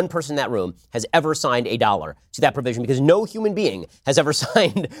 Not one person in that room has ever signed $1 to that provision, because no human being has ever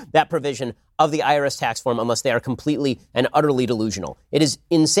signed that provision of the IRS tax form unless they are completely and utterly delusional. It is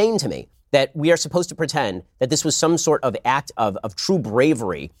insane to me that we are supposed to pretend that this was some sort of act of true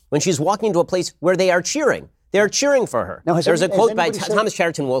bravery when she's walking into a place where they are cheering. They are cheering for her. Now, There's a quote by Thomas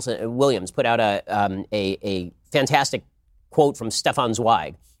Chatterton Williams, put out a fantastic quote from Stefan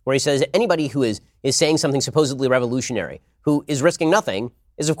Zweig, where he says anybody who is saying something supposedly revolutionary, who is risking nothing,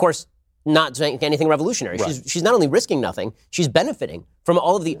 is, of course, not saying anything revolutionary. Right. She's not only risking nothing, she's benefiting from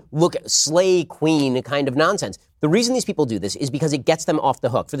all of the slay queen kind of nonsense. The reason these people do this is because it gets them off the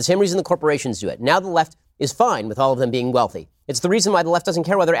hook, for the same reason the corporations do it. Now the left is fine with all of them being wealthy. It's the reason why the left doesn't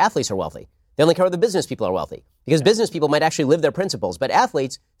care whether athletes are wealthy. They only care whether business people are wealthy, because business people might actually live their principles, but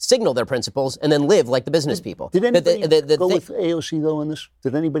athletes signal their principles and then live like the business people. Did anybody go with AOC, though, on this?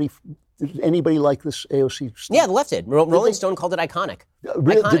 Did anybody like this AOC stuff? Yeah, the left did. Rolling Stone called it iconic.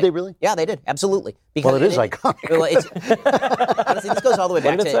 Really? Did they really? Yeah, they did. Absolutely. Because it is iconic. Well, honestly, this goes all the way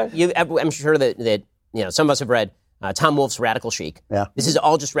back to, I'm sure that some of us have read Tom Wolfe's Radical Chic. Yeah. This is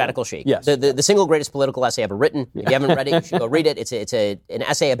all just Radical Chic. Yes. The single greatest political essay ever written. If you haven't read it, you should go read it. It's an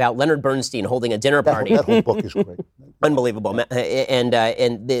essay about Leonard Bernstein holding a dinner party. That whole book is great. Unbelievable. And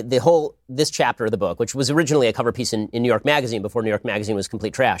this chapter of the book, which was originally a cover piece in New York Magazine before New York Magazine was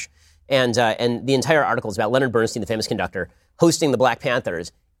complete trash. And the entire article is about Leonard Bernstein, the famous conductor, hosting the Black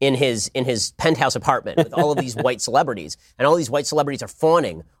Panthers in his penthouse apartment with all of these white celebrities. And all these white celebrities are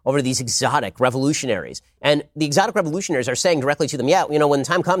fawning over these exotic revolutionaries. And the exotic revolutionaries are saying directly to them, when the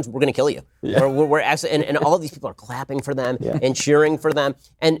time comes, we're going to kill you. Yeah. We're actually, and all of these people are clapping for them and cheering for them.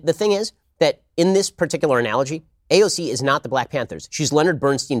 And the thing is that in this particular analogy, AOC is not the Black Panthers. She's Leonard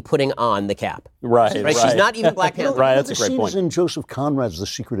Bernstein putting on the cap. Right. She's not even Black Panther. Right, that's a great point. The scene is in Joseph Conrad's The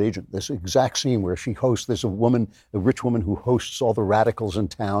Secret Agent, this exact scene where she hosts, there's a rich woman who hosts all the radicals in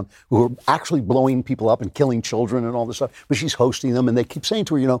town who are actually blowing people up and killing children and all this stuff, but she's hosting them and they keep saying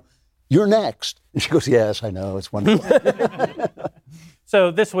to her, you're next. And she goes, yes, I know, it's wonderful.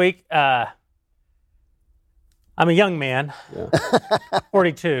 So this week, I'm a young man,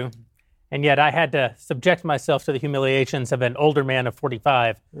 42. And yet I had to subject myself to the humiliations of an older man of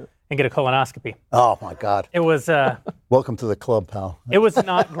 45 and get a colonoscopy. Oh, my God. It was... welcome to the club, pal. It was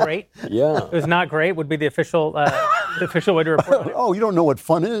not great. Yeah. It was not great, would be the official way to report it. Oh, you don't know what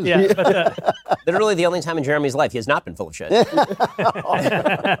fun is. Yeah. But, literally the only time in Jeremy's life he has not been full of shit.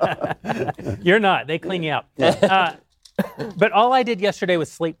 You're not. They clean you out. But all I did yesterday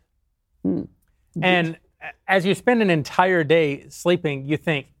was sleep. And as you spend an entire day sleeping, you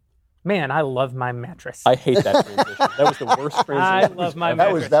think, man, I love my mattress. I hate that transition. That was the worst transition. I love my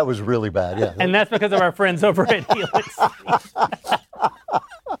mattress. That was really bad, yeah. And that's because of our friends over at Helix Sleep.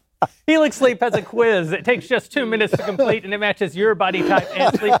 Helix Sleep has a quiz. It takes just 2 minutes to complete, and it matches your body type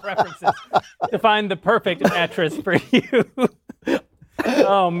and sleep preferences to find the perfect mattress for you.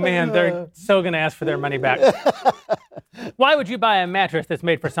 Oh, man, they're so going to ask for their money back. Why would you buy a mattress that's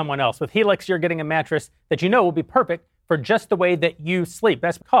made for someone else? With Helix, you're getting a mattress that you know will be perfect for just the way that you sleep.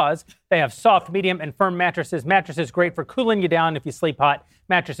 That's because they have soft, medium, and firm mattresses. Mattresses great for cooling you down if you sleep hot.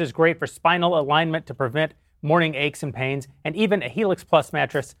 Mattresses great for spinal alignment to prevent morning aches and pains. And even a Helix Plus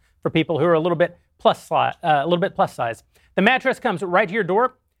mattress for people who are a little bit plus size. The mattress comes right to your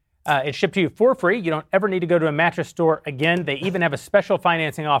door. It's shipped to you for free. You don't ever need to go to a mattress store again. They even have a special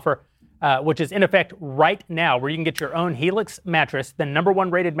financing offer, which is in effect right now, where you can get your own Helix mattress, the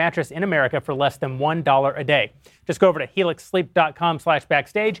 #1 rated mattress in America, for less than $1 a day. Just go over to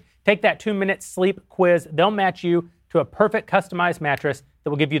helixsleep.com/backstage. Take that 2-minute sleep quiz. They'll match you to a perfect customized mattress that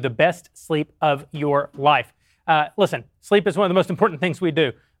will give you the best sleep of your life. Listen, sleep is one of the most important things we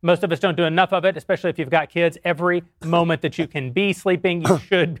do. Most of us don't do enough of it, especially if you've got kids. Every moment that you can be sleeping, you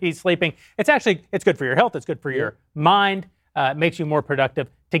should be sleeping. It's good for your health. It's good for your mind. It makes you more productive.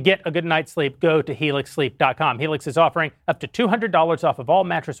 To get a good night's sleep, go to helixsleep.com. Helix is offering up to $200 off of all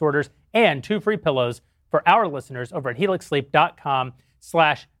mattress orders and 2 free pillows for our listeners over at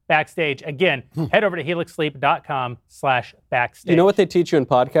helixsleep.com/backstage. Again, head over to helixsleep.com/backstage. You know what they teach you in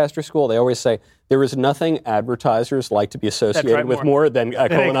podcaster school? They always say, There is nothing advertisers like to be associated with more than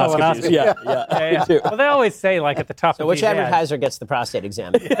colonoscopies. Yeah. Well, they always say, like, at the top of the ad. So which advertiser gets the prostate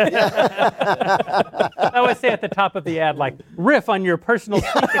exam? I always say at the top of the ad, like, riff on your personal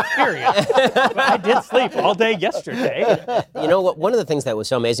sleep experience. I did sleep all day yesterday. You know what? One of the things that was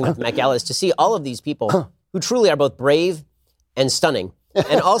so amazing with the Met Gala is to see all of these people who truly are both brave and stunning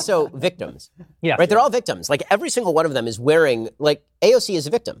and also victims. Yeah. Right? They're all victims. Like, every single one of them is wearing, like, AOC is a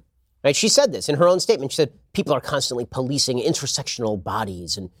victim. Right? She said this in her own statement. She said, people are constantly policing intersectional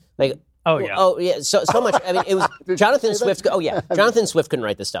bodies and, like, Oh yeah. So much. I mean, it was Jonathan Swift. Oh yeah, Jonathan Swift couldn't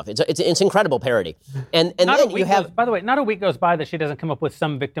write this stuff. It's incredible parody. And then you have. By the way, not a week goes by that she doesn't come up with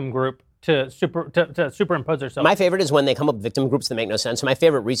some victim group to superimpose herself. My favorite is when they come up with victim groups that make no sense. My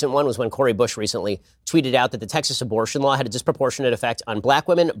favorite recent one was when Cori Bush recently tweeted out that the Texas abortion law had a disproportionate effect on black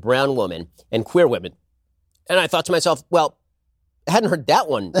women, brown women, and queer women. And I thought to myself, well, I hadn't heard that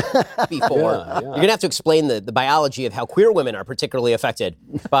one before. You're going to have to explain the biology of how queer women are particularly affected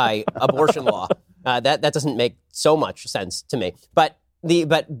by abortion law. That doesn't make so much sense to me. But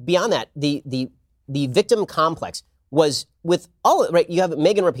beyond that, the victim complex was with all right. You have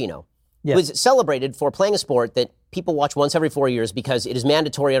Megan Rapinoe, was celebrated for playing a sport that people watch once every 4 years because it is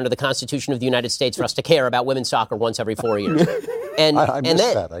mandatory under the Constitution of the United States for us to care about women's soccer once every 4 years. And I missed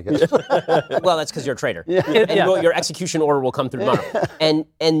that, I guess. Well, that's because you're a traitor. Your execution order will come through tomorrow.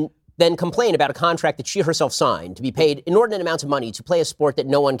 And then complain about a contract that she herself signed to be paid inordinate amounts of money to play a sport that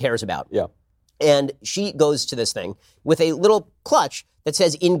no one cares about. Yeah. And she goes to this thing with a little clutch that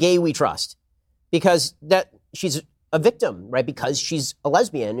says, "In gay we trust," because that she's a victim, right? Because she's a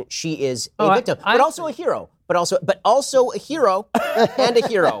lesbian, she is a victim, but also a hero. But also a hero and a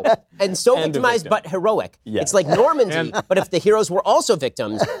hero. And so and victimized but heroic. Yes. It's like Normandy, but if the heroes were also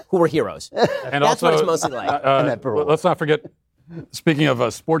victims who were heroes. And that's what it's mostly like. Let's not forget, speaking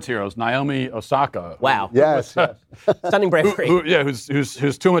of sports heroes, Naomi Osaka. Wow. Yes. Stunning bravery.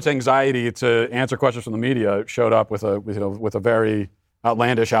 Who's too much anxiety to answer questions from the media, showed up with a very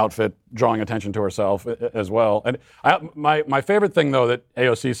outlandish outfit, drawing attention to herself as well. And my favorite thing, though, that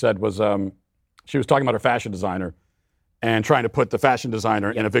AOC said was she was talking about her fashion designer and trying to put the fashion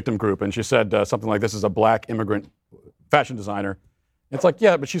designer in a victim group. And she said something like, "This is a black immigrant fashion designer." It's like,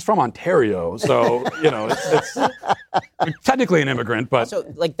 yeah, but she's from Ontario, so it's technically an immigrant, but so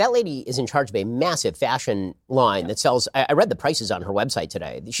like that lady is in charge of a massive fashion line that sells. I read the prices on her website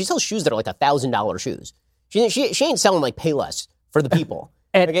today. She sells shoes that are like $1,000 shoes. She ain't selling like Payless for the people.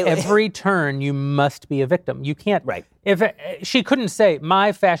 At every turn, you must be a victim. You can't. Right. If she couldn't say,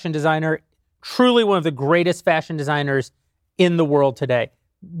 "My fashion designer, truly one of the greatest fashion designers in the world today,"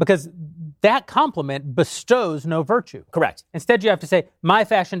 because that compliment bestows no virtue. Correct. Instead, you have to say, "My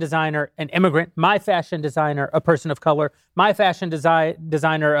fashion designer, an immigrant. My fashion designer, a person of color. My fashion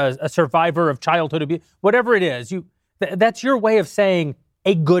designer, a survivor of childhood abuse." Whatever it is, that's your way of saying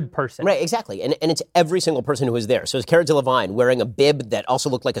a good person. Right, exactly. And it's every single person who was there. So it's Cara Delevingne wearing a bib that also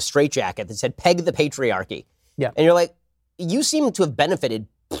looked like a straitjacket that said, "Peg the patriarchy." Yeah. And you're like, you seem to have benefited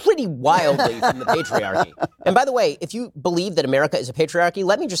pretty wildly from the patriarchy. And by the way, if you believe that America is a patriarchy,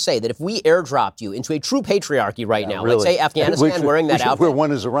 let me just say that if we airdropped you into a true patriarchy right now, really. let's say Afghanistan wearing that outfit, where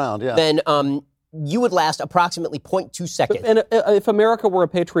one is around, then you would last approximately 0.2 seconds. And if America were a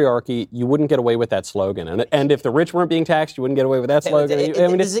patriarchy, you wouldn't get away with that slogan. And if the rich weren't being taxed, you wouldn't get away with that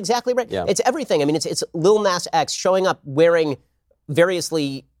slogan. This is exactly right. Yeah. It's everything. I mean, it's Lil Nas X showing up wearing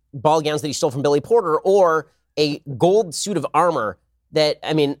variously ball gowns that he stole from Billy Porter, or a gold suit of armor that,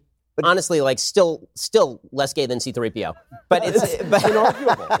 I mean, honestly, like still less gay than C-3PO. But it's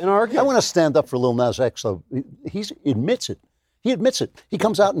inarguable. I want to stand up for Lil Nas X, though. He admits it. He admits it. He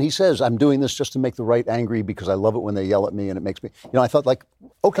comes out and he says, "I'm doing this just to make the right angry because I love it when they yell at me and it makes me." I thought, like,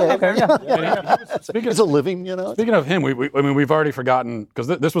 okay. It's a living, Speaking of him, we've already forgotten, because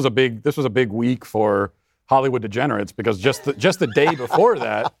this was a big week for Hollywood degenerates, because just the day before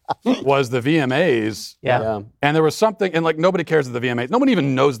that was the VMAs. Yeah. And there was something, and like nobody cares that the VMAs. No one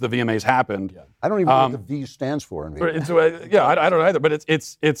even knows the VMAs happened. Yeah. I don't even know what the V stands for in VMAs. I don't either. But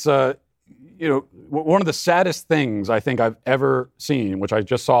it's one of the saddest things I think I've ever seen, which I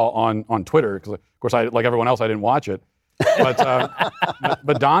just saw on Twitter, because of course like everyone else, I didn't watch it. But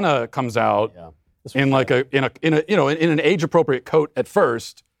Madonna comes out in an age appropriate coat at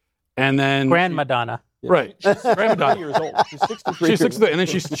first, and then Grand Madonna. Right. She's 60 years old. She's 63. She's 63, and then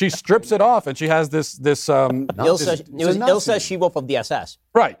she strips it off, and she has this Ilsa She-Wolf of the SS.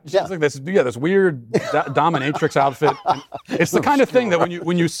 Right. She's like this weird dominatrix outfit. And it's the kind of thing that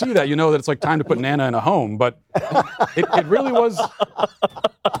when you see that, you know that it's like time to put Nana in a home. But it really was.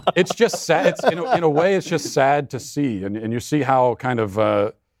 It's just sad. It's in a way, it's just sad to see, and you see how kind of.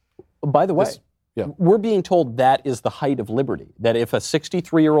 By the way, We're being told that is the height of liberty, that if a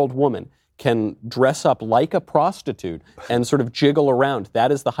 63-year-old woman can dress up like a prostitute and sort of jiggle around,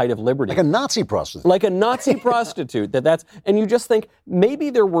 that is the height of liberty. Like a Nazi prostitute. Like a Nazi prostitute. And you just think maybe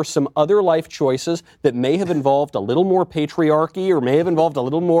there were some other life choices that may have involved a little more patriarchy or may have involved a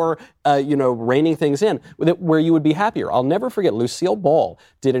little more, reining things in, where you would be happier. I'll never forget, Lucille Ball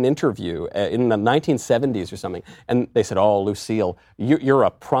did an interview in the 1970s or something, and they said, "Oh, Lucille, you're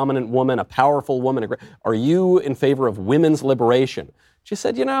a prominent woman, a powerful woman. Are you in favor of women's liberation?" She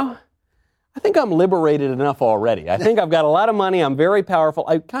said, I think I'm liberated enough already. I think I've got a lot of money. I'm very powerful.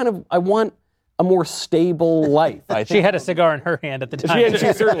 I want a more stable life. I think. She had a cigar in her hand at the time.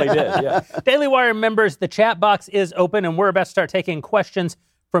 She certainly did, yeah. Daily Wire members, the chat box is open, and we're about to start taking questions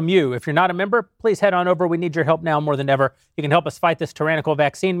from you. If you're not a member, please head on over. We need your help now more than ever. You can help us fight this tyrannical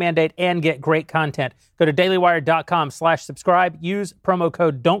vaccine mandate and get great content. Go to dailywire.com/subscribe. Use promo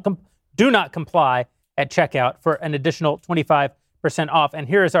code do not comply at checkout for an additional 25% off. And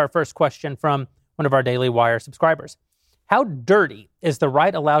here is our first question from one of our Daily Wire subscribers. How dirty is the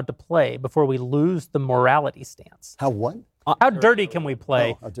right allowed to play before we lose the morality stance? How what? How dirty can we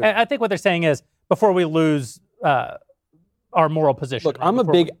play? I think what they're saying is before we lose our moral position. Look, I'm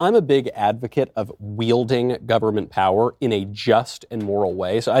a big advocate of wielding government power in a just and moral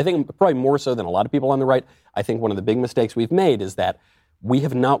way. So I think probably more so than a lot of people on the right, I think one of the big mistakes we've made is that we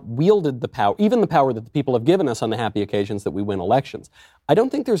have not wielded the power, even the power that the people have given us on the happy occasions that we win elections. I don't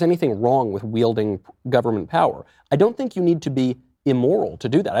think there's anything wrong with wielding government power. I don't think you need to be immoral to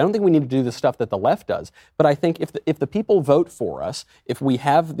do that. I don't think we need to do the stuff that the left does. But I think if the people vote for us, if we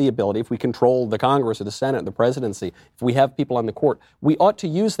have the ability, if we control the Congress or the Senate, the presidency, if we have people on the court, we ought to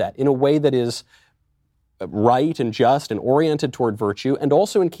use that in a way that is right and just and oriented toward virtue, and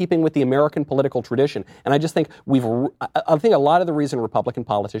also in keeping with the American political tradition. And I just think I think a lot of the reason Republican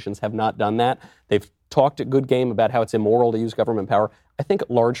politicians have not done that, they've talked a good game about how it's immoral to use government power. I think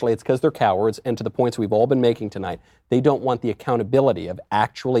largely it's because they're cowards, and to the points we've all been making tonight, they don't want the accountability of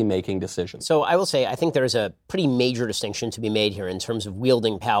actually making decisions. So I will say, I think there's a pretty major distinction to be made here in terms of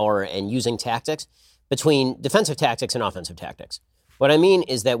wielding power and using tactics between defensive tactics and offensive tactics. What I mean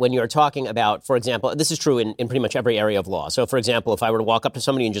is that when you're talking about, for example, this is true in pretty much every area of law. So, for example, if I were to walk up to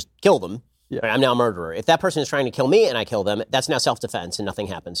somebody and just kill them, right, I'm now a murderer. If that person is trying to kill me and I kill them, that's now self-defense and nothing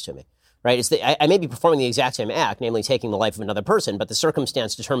happens to me, right? I may be performing the exact same act, namely taking the life of another person, but the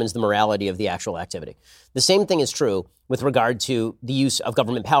circumstance determines the morality of the actual activity. The same thing is true with regard to the use of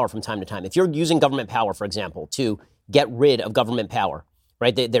government power from time to time. If you're using government power, for example, to get rid of government power,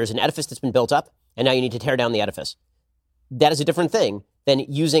 right? There's an edifice that's been built up, and now you need to tear down the edifice. That is a different thing than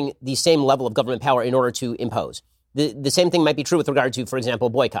using the same level of government power in order to impose. The same thing might be true with regard to, for example,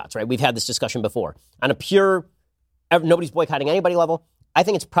 boycotts, right? We've had this discussion before. On a pure, nobody's boycotting anybody level, I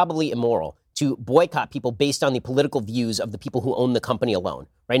think it's probably immoral to boycott people based on the political views of the people who own the company alone,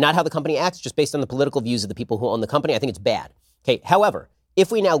 right? Not how the company acts, just based on the political views of the people who own the company. I think it's bad. Okay. However,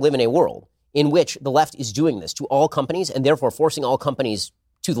 if we now live in a world in which the left is doing this to all companies and therefore forcing all companies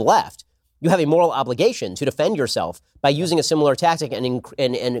to the left, you have a moral obligation to defend yourself by using a similar tactic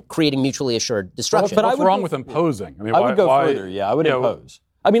and creating mutually assured destruction. But what's wrong with imposing? I would go further. Yeah, I would impose.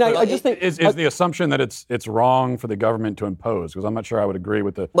 I mean, I just think is the assumption that it's wrong for the government to impose, because I'm not sure I would agree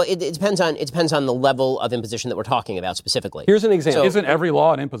with the. Well, it depends on the level of imposition that we're talking about specifically. Here's an example. Isn't every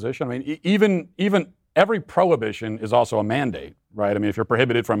law an imposition? I mean, even every prohibition is also a mandate, right? I mean, if you're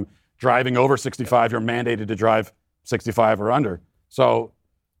prohibited from driving over 65, you're mandated to drive 65 or under. So.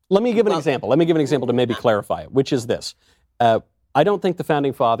 Let me give an example. Let me give an example to maybe clarify it, which is this. I don't think the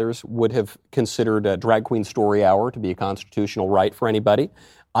Founding Fathers would have considered a drag queen story hour to be a constitutional right for anybody.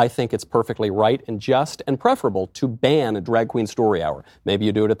 I think it's perfectly right and just and preferable to ban a drag queen story hour. Maybe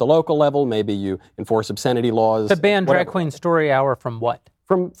you do it at the local level. Maybe you enforce obscenity laws. To ban drag queen story hour from what?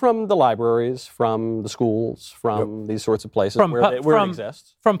 From the libraries, from the schools, from these sorts of places where it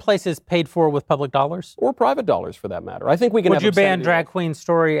exists. From places paid for with public dollars? Or private dollars, for that matter. I think we can have Would you ban drag queen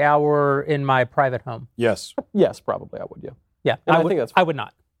story hour in my private home? Yes. Yes, probably I would, yeah. Yeah, I would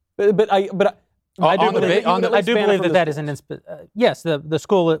not. But I do believe that is an yes, the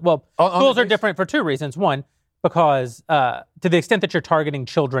school, schools are different for two reasons. One, because to the extent that you're targeting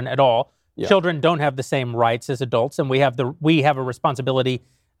children at all, children don't have the same rights as adults, and we have a responsibility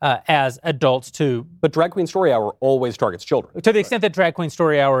as adults to. But Drag Queen Story Hour always targets children. To the extent that Drag Queen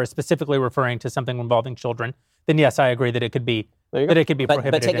Story Hour is specifically referring to something involving children, then yes, I agree that it could be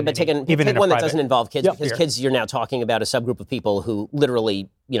prohibited. But take one that doesn't involve kids, because kids, you're now talking about a subgroup of people who literally,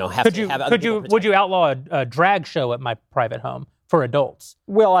 have to have other people protect. Would you outlaw a drag show at my private home for adults.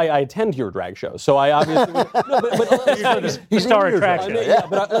 Well, I attend your drag show, so I obviously... He's star attraction.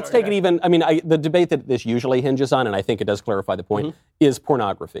 But let's take it even... I mean, the debate that this usually hinges on, and I think it does clarify the point, is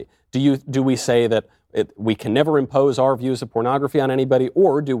pornography. Do we say that we can never impose our views of pornography on anybody,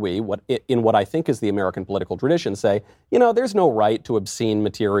 or do we, in what I think is the American political tradition, say, there's no right to obscene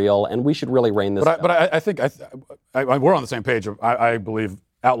material, and we should really rein this down? But I think we're on the same page. I believe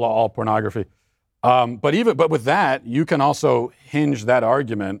outlaw all pornography. But with that, you can also hinge that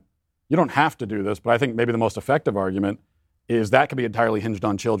argument. You don't have to do this, but I think maybe the most effective argument is that can be entirely hinged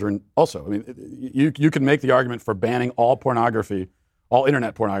on children also. I mean, you can make the argument for banning all pornography, all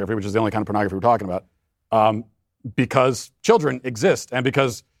internet pornography, which is the only kind of pornography we're talking about, because children exist and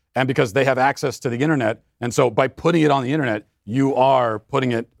because they have access to the internet. And so by putting it on the internet, you are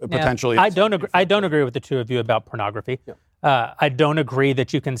putting it potentially... I don't agree with the two of you about pornography. Yeah. I don't agree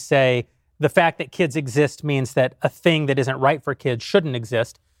that you can say the fact that kids exist means that a thing that isn't right for kids shouldn't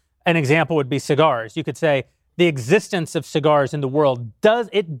exist. An example would be cigars. You could say the existence of cigars in the world does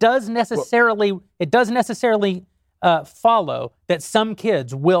necessarily follow that some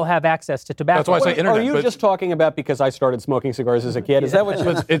kids will have access to tobacco. That's why I say internet. Are you just talking about because I started smoking cigars as a kid? Is that what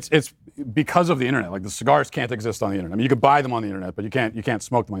you... It's because of the internet. Like the cigars can't exist on the internet. I mean, you could buy them on the internet, but you can't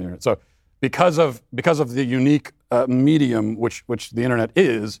smoke them on the internet. So because of the unique medium which the internet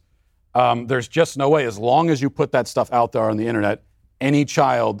is, there's just no way. As long as you put that stuff out there on the internet, any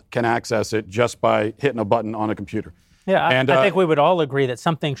child can access it just by hitting a button on a computer. Yeah, I think we would all agree that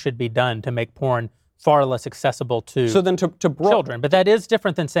something should be done to make porn far less accessible to children. But that is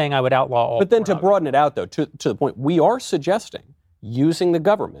different than saying I would outlaw all. But then to broaden it out, though, to the point, we are suggesting using the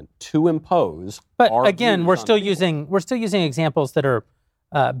government to impose. But again, we're still using examples that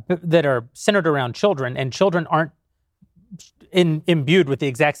are centered around children, and children aren't imbued with the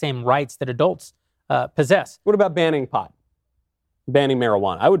exact same rights that adults possess. What about banning pot? Banning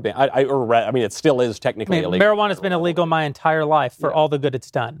marijuana? I would ban. I mean, it still is technically illegal. Marijuana has been illegal my entire life for all the good it's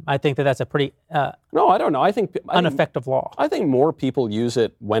done. I think that's a pretty no, I don't know. I think ineffective law. I think more people use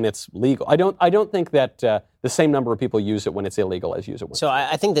it when it's legal. I don't think that the same number of people use it when it's illegal as use it when. So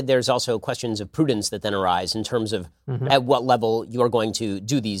I think that there's also questions of prudence that then arise in terms of at what level you are going to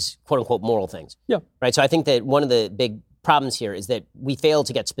do these quote unquote moral things. Yeah. Right. So I think that one of the big problems here is that we fail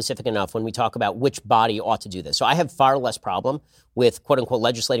to get specific enough when we talk about which body ought to do this. So I have far less problem with quote-unquote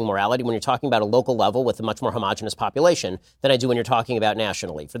legislating morality when you're talking about a local level with a much more homogenous population than I do when you're talking about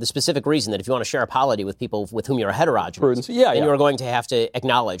nationally, for the specific reason that if you want to share a polity with people with whom you're heterogeneous, then you are going to have to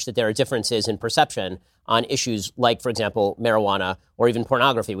acknowledge that there are differences in perception on issues like, for example, marijuana or even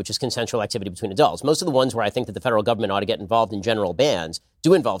pornography, which is consensual activity between adults. Most of the ones where I think that the federal government ought to get involved in general bans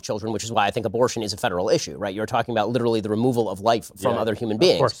do involve children, which is why I think abortion is a federal issue, right? You're talking about literally the removal of life from other human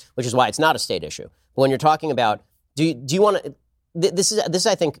beings, which is why it's not a state issue. But when you're talking about, do you want to, this is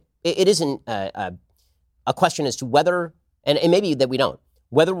I think, it isn't a question as to whether, and maybe that we don't,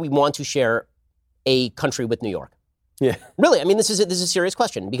 whether we want to share a country with New York. Yeah. Really, I mean, this is a serious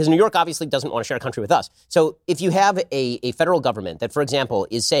question because New York obviously doesn't want to share a country with us. So if you have a federal government that, for example,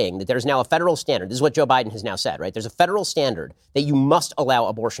 is saying that there's now a federal standard, this is what Joe Biden has now said, right? There's a federal standard that you must allow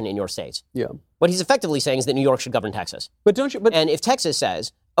abortion in your states. Yeah. What he's effectively saying is that New York should govern Texas. But don't you? But and if Texas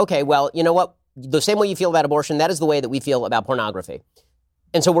says, okay, well, you know what? The same way you feel about abortion, that is the way that we feel about pornography.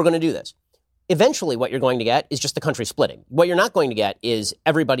 And so we're going to do this. Eventually, what you're going to get is just the country splitting. What you're not going to get is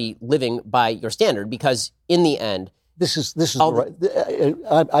everybody living by your standard because in the end, This is the right.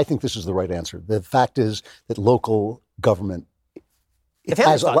 I think this is the right answer. The fact is that local government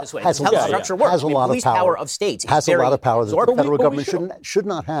has a lot of power of states. Has a lot of power that the federal government should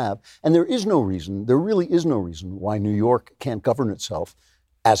not have. And there really is no reason why New York can't govern itself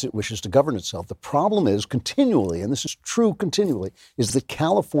as it wishes to govern itself. The problem is continually, and this is true continually, is that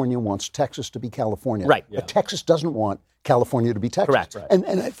California wants Texas to be California. Right. But Texas doesn't want California to be Texas. Correct. Right.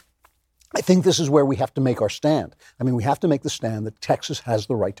 And I think this is where we have to make our stand. I mean, we have to make the stand that Texas has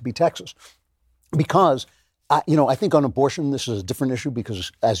the right to be Texas. Because, I think on abortion, this is a different issue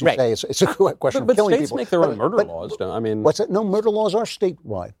because, as you say, it's a question of killing people. But states make their own murder laws, don't I mean... What's that? No, murder laws are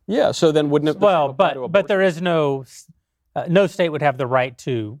statewide. Yeah, so then wouldn't it... Well, but there is no state would have the right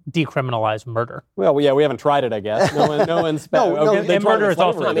to decriminalize murder. Well, yeah, we haven't tried it, I guess. No one's... and murder is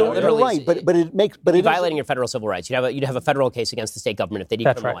also... You're right, but it makes... But you're violating your federal civil rights. You'd have a federal case against the state government if they decriminalize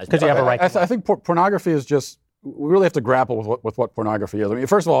murder. That's right, because you have a right to I think pornography is just... We really have to grapple with what pornography is. I mean,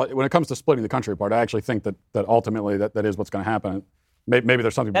 first of all, when it comes to splitting the country apart, I actually think that ultimately that is what's going to happen. Maybe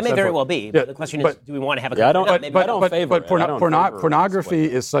there's something that may very well be. But the question is, do we want to have a country? But pornography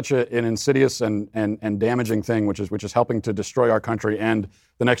is such an insidious and damaging thing, which is helping to destroy our country and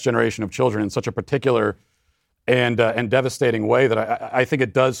the next generation of children in such a particular and devastating way that I think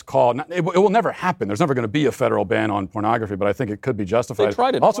it does call. It will never happen. There's never going to be a federal ban on pornography, but I think it could be justified. They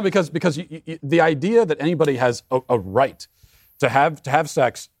tried it also twice. because the idea that anybody has a right to have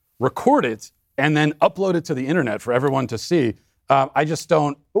sex, record it, and then upload it to the internet for everyone to see. I just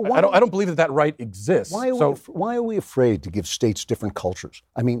don't. I don't believe that right exists. Why are we afraid to give states different cultures?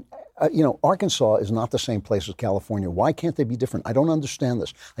 I mean, Arkansas is not the same place as California. Why can't they be different? I don't understand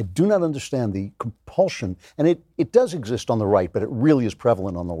this. I do not understand the compulsion, and it does exist on the right, but it really is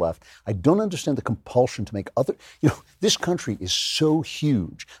prevalent on the left. I don't understand the compulsion to make other. This country is so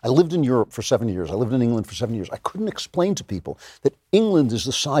huge. I lived in Europe for 7 years. I lived in England for 7 years. I couldn't explain to people that England is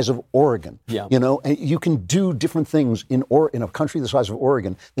the size of Oregon. Yeah. And you can do different things in a country the size of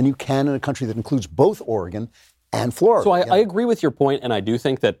Oregon than you can in a country that includes both Oregon and Florida. So I agree with your point, and I do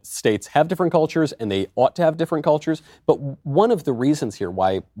think that states have different cultures, and they ought to have different cultures. But one of the reasons here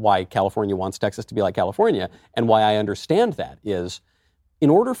why California wants Texas to be like California, and why I understand that, is in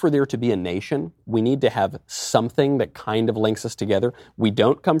order for there to be a nation, we need to have something that kind of links us together. We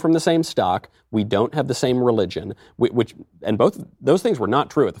don't come from the same stock. We don't have the same religion, and both those things were not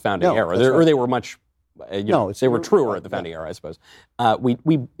true at the founding era, or they were much. They were truer at the founding era, I suppose.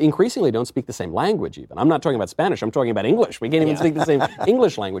 We increasingly don't speak the same language even. I'm not talking about Spanish. I'm talking about English. We can't even speak the same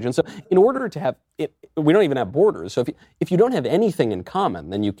English language. And so in order to have it, we don't even have borders. So if you don't have anything in common,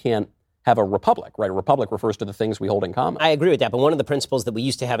 then you can't have a republic, right? A republic refers to the things we hold in common. I agree with that, but one of the principles that we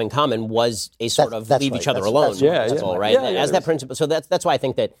used to have in common was a sort of leave each other alone. That's all, right? As that principle. So that's why I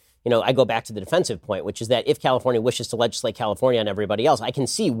think that, I go back to the defensive point, which is that if California wishes to legislate California and everybody else, I can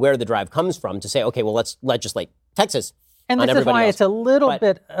see where the drive comes from to say, okay, well, let's legislate Texas. And this is why it's a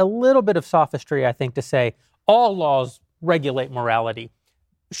little bit of sophistry, I think, to say all laws regulate morality.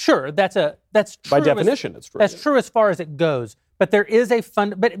 Sure, that's true. By definition, it's true. That's true as far as it goes. But there is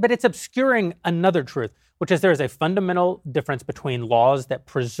but it's obscuring another truth, which is there is a fundamental difference between laws that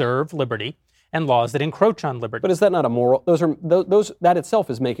preserve liberty and laws that encroach on liberty. But is that not a moral? That itself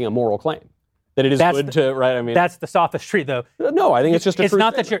is making a moral claim. That it is good to, right? I mean, that's the sophistry, though. No, I think it's just a it's true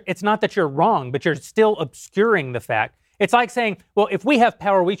not statement. it's not that you're wrong, but you're still obscuring the fact. It's like saying, well, if we have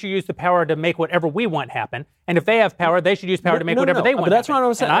power, we should use the power to make whatever we want happen. And if they have power, they should use power to make whatever they want but that's happen. not what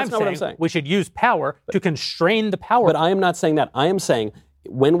I'm saying. And That's not what I'm saying. We should use power to constrain the power. But I am not saying that. I am saying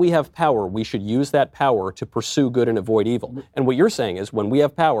when we have power, we should use that power to pursue good and avoid evil. And what you're saying is when we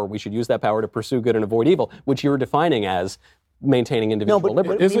have power, we should use that power to pursue good and avoid evil, which you're defining as maintaining individual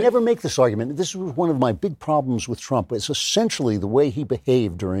liberty. We never make this argument. This was one of my big problems with Trump. It's essentially the way he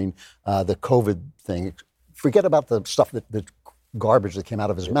behaved during the COVID thing. Forget about the stuff the garbage that came out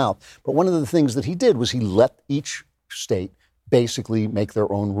of his mouth. But one of the things that he did was he let each state basically make their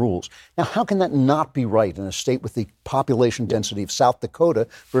own rules. Now, how can that not be right in a state with the population density of South Dakota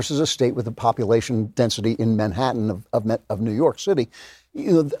versus a state with the population density in Manhattan of New York City?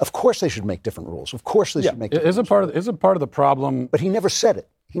 Of course they should make different rules. Of course they should make different rules. Isn't part of the problem? But he never said it.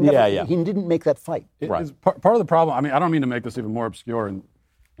 He didn't make that fight. Right. Part of the problem, I mean, I don't mean to make this even more obscure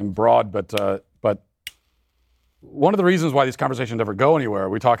and broad, but one of the reasons why these conversations never go anywhere,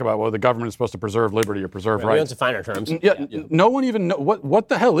 we talk about, well, the government is supposed to preserve liberty or preserve rights. We don't define our terms. No one even knows what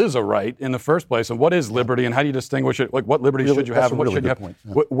the hell is a right in the first place, and what is liberty, and how do you distinguish it? Like, what liberties should you have, and what should you have? Point.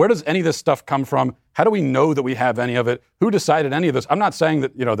 Where does any of this stuff come from? How do we know that we have any of it? Who decided any of this? I'm not saying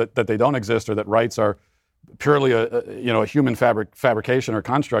that that they don't exist or that rights are purely a human fabrication or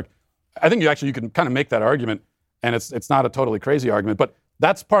construct. I think you can kind of make that argument, and it's not a totally crazy argument, but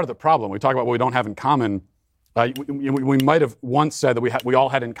that's part of the problem. We talk about what we don't have in common. We might have once said that we all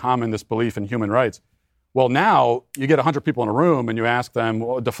had in common this belief in human rights. Well, now you get 100 people in a room and you ask them,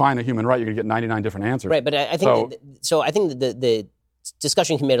 well, define a human right, you're going to get 99 different answers. Right, but I think I think the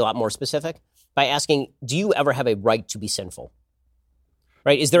discussion can be made a lot more specific by asking, do you ever have a right to be sinful?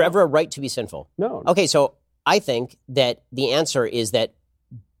 Right? Is there ever a right to be sinful? No. Okay, so I think that the answer is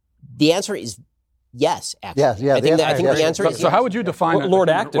yes, actually. Yeah. I think the answer is yes. So how would you define Lord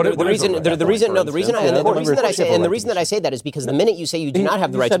Acton? The reason that I say that is because the minute you say you do not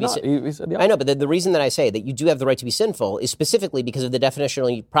have the right to be sinful, I know, but the reason that I say that you do have the right to be sinful is specifically because of the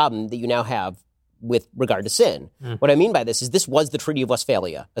definitional problem that you now have with regard to sin. What I mean by this is this was the Treaty of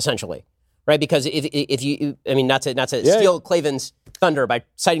Westphalia, essentially, right? Because if you, I mean, not to steal Clavin's thunder by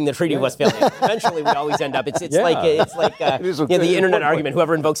citing the Treaty of Westphalia. Eventually, we always end up. It's like the internet argument.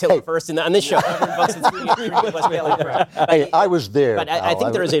 Whoever invokes Hitler first on this show, whoever invokes the Treaty of Westphalia first. Hey, I was there. But I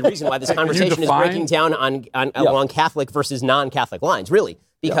think there is a reason why this conversation is breaking down along Catholic versus non-Catholic lines, really,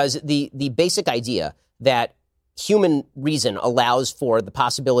 because the basic idea that human reason allows for the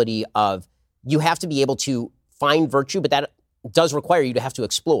possibility of you have to be able to find virtue, but that does require you to have to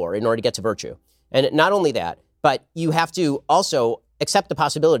explore in order to get to virtue. And not only that, But you have to also accept the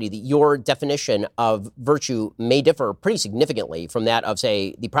possibility that your definition of virtue may differ pretty significantly from that of,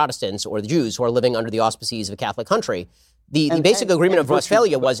 say, the Protestants or the Jews who are living under the auspices of a Catholic country. The basic agreement of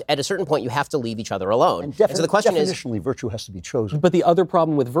Westphalia was, at a certain point, you have to leave each other alone. And so the question definitionally, virtue has to be chosen. But the other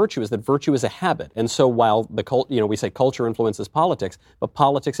problem with virtue is that virtue is a habit. And so while we say culture influences politics, but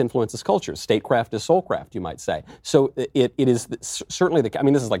politics influences culture. Statecraft is soulcraft, you might say. So it is certainly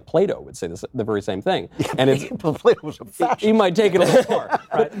this is like Plato would say the very same thing. And it's Plato was a fascist. You might take it a little far.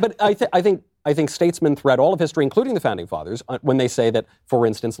 Right? But I think statesmen thread all of history, including the Founding Fathers, when they say that, for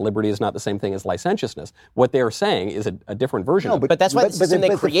instance, liberty is not the same thing as licentiousness. What they are saying is a different version of it. But that's why the system they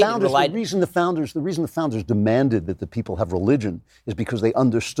created relied... The reason the founders demanded that the people have religion is because they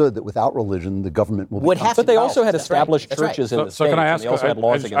understood that without religion, the government would have. But they also had established churches in the so States. Can I ask? They also had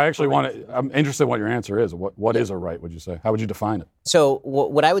laws against I'm interested in what your answer is. What is a right? Would you say? How would you define it? So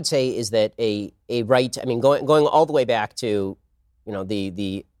what I would say is that a right. I mean, going all the way back to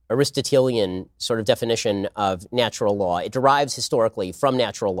the Aristotelian sort of definition of natural law. It derives historically from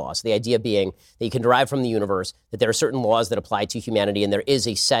natural law. So the idea being that you can derive from the universe that there are certain laws that apply to humanity, and there is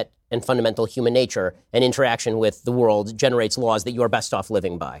a set and fundamental human nature, and interaction with the world generates laws that you are best off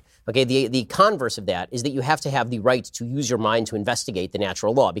living by. Okay, the converse of that is that you have to have the right to use your mind to investigate the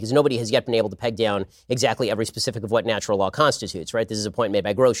natural law, because nobody has yet been able to peg down exactly every specific of what natural law constitutes, right? This is a point made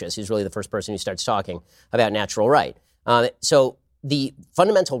by Grotius, who's really the first person who starts talking about natural right. So the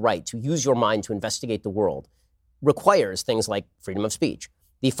fundamental right to use your mind to investigate the world requires things like freedom of speech.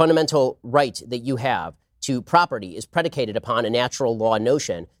 The fundamental right that you have to property is predicated upon a natural law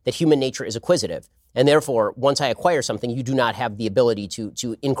notion that human nature is acquisitive. And therefore, once I acquire something, you do not have the ability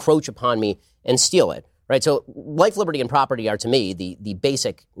to encroach upon me and steal it. Right? So life, liberty, and property are, to me, the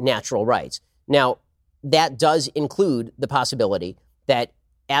basic natural rights. Now, that does include the possibility that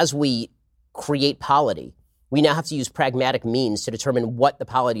as we create polity, we now have to use pragmatic means to determine what the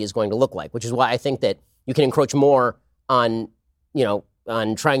polity is going to look like, which is why I think that you can encroach more on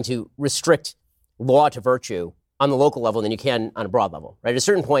trying to restrict law to virtue on the local level than you can on a broad level, right? At a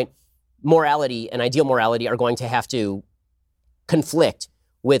certain point, morality and ideal morality are going to have to conflict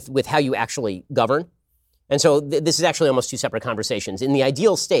with how you actually govern. And so this is actually almost two separate conversations. In the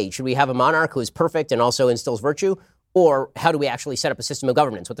ideal state, should we have a monarch who is perfect and also instills virtue? Or how do we actually set up a system of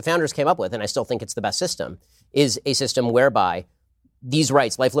governance? What the founders came up with, and I still think it's the best system, is a system whereby these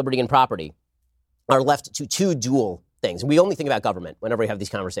rights, life, liberty, and property, are left to two dual things. We only think about government whenever we have these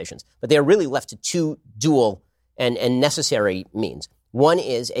conversations, but they are really left to two dual and necessary means. One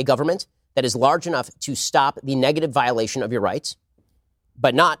is a government that is large enough to stop the negative violation of your rights,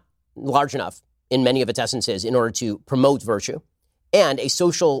 but not large enough in many of its essences in order to promote virtue, and a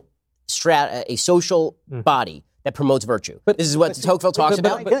social body that promotes virtue. But this is what Tocqueville talks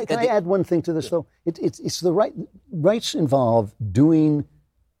about. Can I add one thing to this, though? It's the rights involve doing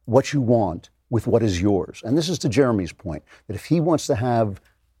what you want with what is yours. And this is to Jeremy's point, that if he wants to have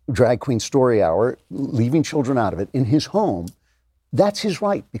drag queen story hour, leaving children out of it, in his home, that's his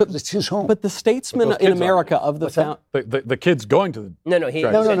right, because it's his home. But the statesmen in America of the the kids going to the no,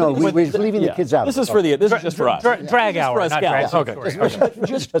 we're leaving the kids out. This is for the this is just for us. Drag hour, not drag. Okay.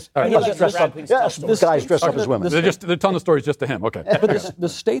 Guys dressed up as women. They're telling the stories just to him. Okay. But the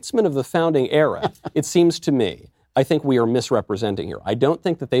statesmen of the founding era, it seems to me, I think we are misrepresenting here. I don't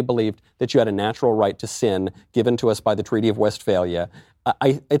think that they believed that you had a natural right to sin given to us by the Treaty of Westphalia.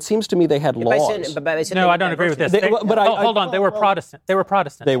 It seems to me they had laws. No, I don't agree with this. Hold on. They were Protestant. They were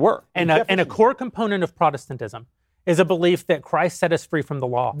Protestant. They were. And a core component of Protestantism is a belief that Christ set us free from the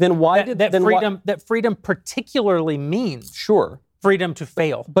law. Then why that freedom particularly means freedom to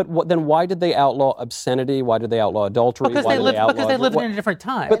fail. But then why did they outlaw obscenity? Why did they outlaw adultery? Because they lived in a different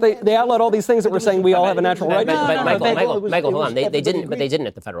time. But they outlawed all these things that were saying we all have a natural right. Michael, hold on. They didn't, but they didn't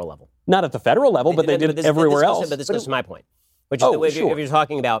at the federal level. Not at the federal level, but they did everywhere else. But this goes to my point, which is that if you're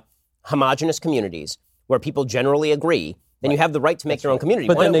talking about homogenous communities where people generally agree, then you have the right to make your own community.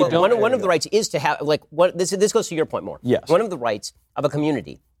 But then they don't. One of the rights is to have, this goes to your point more. Yes. One of the rights of a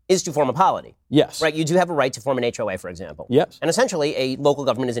community is to form a polity. Yes. Right? You do have a right to form an HOA, for example. Yes. And essentially, a local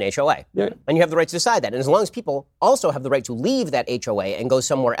government is an HOA. Yeah. And you have the right to decide that. And as long as people also have the right to leave that HOA and go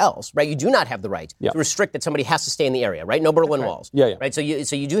somewhere else, right? You do not have the right to restrict that somebody has to stay in the area, right? No Berlin walls. Yeah. Right? So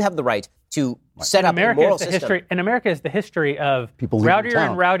you do have the right to set up a moral system. In America is the history of rowdier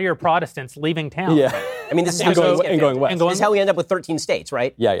and rowdier Protestants leaving town. Yeah. I mean, this is going west. This is how we end up with 13 states,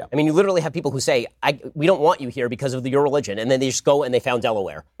 right? Yeah. I mean, you literally have people who say, we don't want you here because of your religion, and then they just go and they found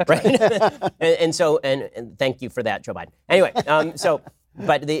Delaware, right? and thank you for that, Joe Biden. Anyway,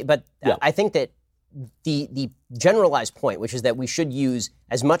 I think that the generalized point, which is that we should use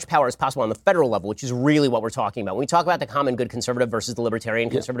as much power as possible on the federal level, which is really what we're talking about. When we talk about the common good conservative versus the libertarian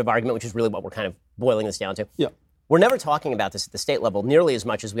conservative argument, which is really what we're kind of boiling this down to. Yeah. We're never talking about this at the state level nearly as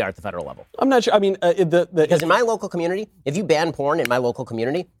much as we are at the federal level. I'm not sure. I mean, because in my local community, if you ban porn in my local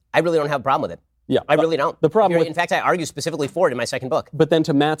community, I really don't have a problem with it. Yeah, I really don't. The problem, in fact, I argue specifically for it in my second book. But then,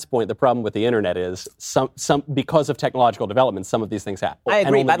 to Matt's point, the problem with the internet is some because of technological development, some of these things happen. I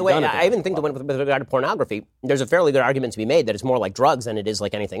agree. By the way, I even think that with regard to pornography, there's a fairly good argument to be made that it's more like drugs than it is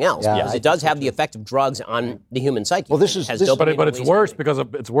like anything else. Yeah, because it does have the effect of drugs on the human psyche. Well, this is but it's worse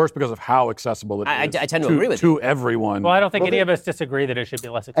because of how accessible it is. I tend to agree with you. To everyone. Well, I don't think any of us disagree that it should be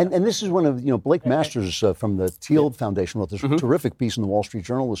less accessible. And this is one of Blake Masters from the Teal Foundation wrote this terrific piece in the Wall Street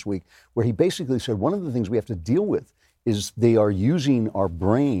Journal this week, where he basically said one of the things we have to deal with is they are using our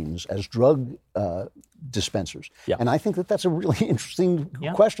brains as drug dispensers. Yeah. And I think that that's a really interesting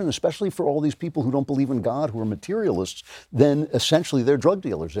question, especially for all these people who don't believe in God, who are materialists. Then essentially they're drug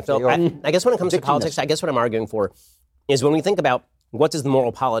dealers. If they are I guess when it comes to politics, I guess what I'm arguing for is when we think about what does the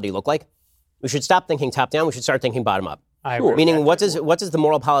moral polity look like, we should stop thinking top down. We should start thinking bottom up. Meaning, what does the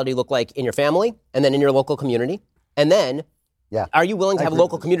moral polity look like in your family, and then in your local community, and then are you willing to have a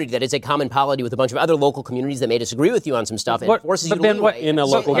local community that is a common polity with a bunch of other local communities that may disagree with you on some stuff and forces you to leeway in a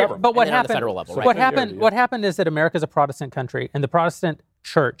local government? But what on the happened? federal level, right? What happened is that America's a Protestant country, and the Protestant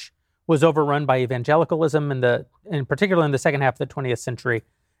church was overrun by evangelicalism in particular in the second half of the 20th century,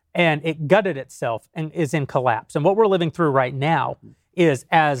 and it gutted itself and is in collapse. And what we're living through right now is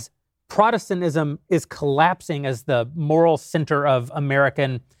as Protestantism is collapsing as the moral center of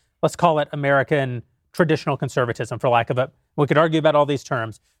American, let's call it American traditional conservatism, for lack of it. We could argue about all these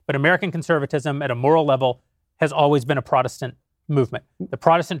terms, but American conservatism at a moral level has always been a Protestant movement. The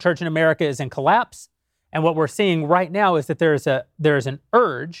Protestant church in America is in collapse, and what we're seeing right now is that there's an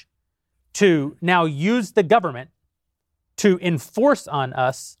urge to now use the government to enforce on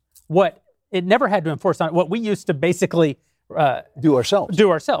us what it never had to enforce on, what we used to basically do ourselves.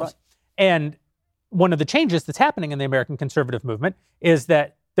 Right. And one of the changes that's happening in the American conservative movement is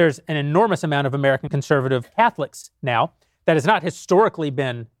that there's an enormous amount of American conservative Catholics now that has not historically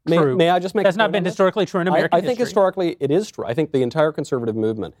been true. May I just make That's not been historically true in American history? I think historically it is true. I think the entire conservative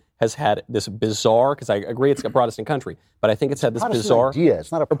movement has had this bizarre, because I agree it's a Protestant country, but I think it's had this bizarre idea.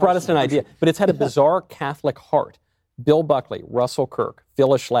 It's not a Protestant idea, but it's had a bizarre Catholic heart. Bill Buckley, Russell Kirk,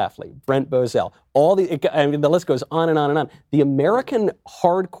 Phyllis Schlafly, Brent Bozell, the list goes on and on and on. The American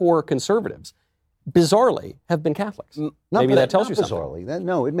hardcore conservatives, bizarrely, have been Catholics. Maybe that tells you something. Bizarrely.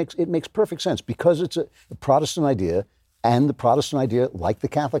 No, it makes perfect sense because it's a Protestant idea, and the Protestant idea, like the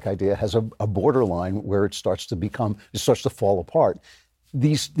Catholic idea, has a borderline where it starts to fall apart.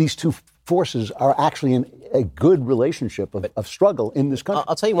 These two forces are actually in a good relationship of struggle in this country.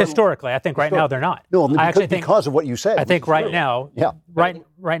 I'll tell you historically, I think right now they're not. No, because of what you said. I think right now, right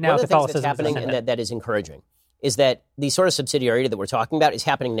now, one of the things that's happening and that is encouraging is that the sort of subsidiarity that we're talking about is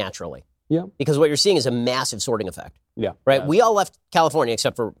happening naturally. Yeah. Because what you're seeing is a massive sorting effect. Yeah. Right. Yeah. We all left California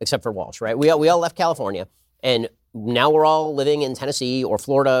except for Walsh. Right. We all left California, and now we're all living in Tennessee or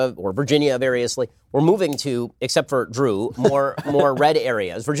Florida or Virginia variously. We're moving to, except for Drew, more red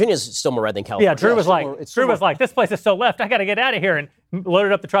areas. Virginia's still more red than California. Yeah, Drew was like, this place is so left, I got to get out of here, and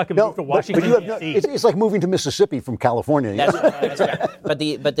loaded up the truck and moved to Washington, D.C. It's like moving to Mississippi from California. That's right. But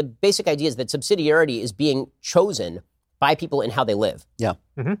the basic idea is that subsidiarity is being chosen by people in how they live. Yeah.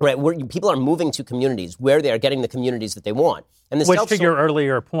 Mm-hmm. Right. People are moving to communities where they are getting the communities that they want. And which, to your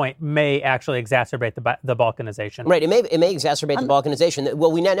earlier point, may actually exacerbate the balkanization. Right. It may exacerbate the balkanization.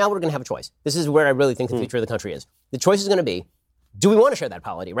 Well, now we're going to have a choice. This is where I really think the future of the country is. The choice is going to be, do we want to share that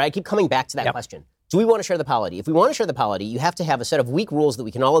polity? Right. I keep coming back to that question. Do we want to share the polity? If we want to share the polity, you have to have a set of weak rules that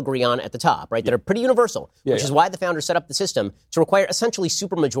we can all agree on at the top, right? That are pretty universal, which is why the founders set up the system to require essentially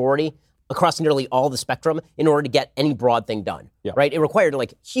supermajority across nearly all the spectrum in order to get any broad thing done, right? It required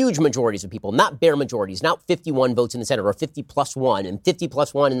like huge majorities of people, not bare majorities, not 51 votes in the Senate or 50 plus 1 and 50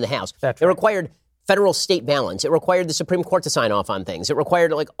 plus 1 in the House. It required federal-state balance. It required the Supreme Court to sign off on things. It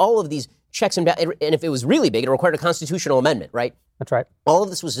required like all of these checks and if it was really big, it required a constitutional amendment, right? That's right. All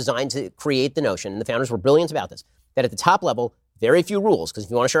of this was designed to create the notion, and the founders were brilliant about this, that at the top level, very few rules, because if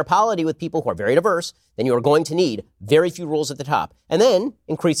you want to share a polity with people who are very diverse, then you are going to need very few rules at the top. And then,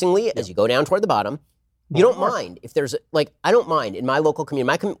 increasingly, as you go down toward the bottom, you don't mind if there's, I don't mind in my local community.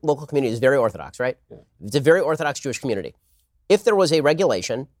 My local community is very Orthodox, right? It's a very Orthodox Jewish community. If there was a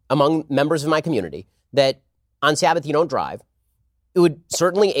regulation among members of my community that on Sabbath you don't drive, it would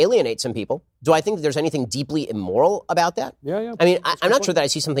certainly alienate some people. Do I think that there's anything deeply immoral about that? Yeah. I mean, I'm not sure that I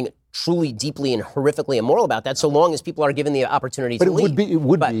see something truly deeply and horrifically immoral about that, so long as people are given the opportunity to leave. It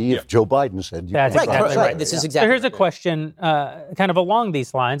would be if Joe Biden said you That's can't exactly right. right. This is So exactly here's a right. question kind of along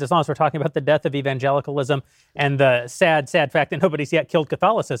these lines, as long as we're talking about the death of evangelicalism and the sad fact that nobody's yet killed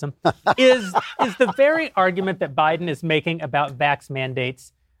Catholicism, is the very argument that Biden is making about vax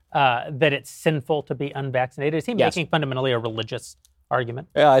mandates that it's sinful to be unvaccinated? Is he making fundamentally a religious argument?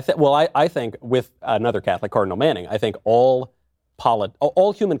 Yeah, I think with another Catholic, Cardinal Manning, I think all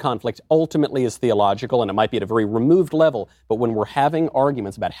human conflict ultimately is theological, and it might be at a very removed level, but when we're having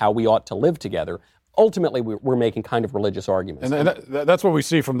arguments about how we ought to live together, ultimately we're making kind of religious arguments. And that's what we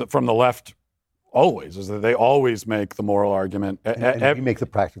see from the left always, is that they always make the moral argument. And we make the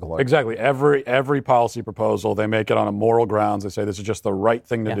practical argument. Exactly. Every policy proposal, they make it on a moral grounds. They say this is just the right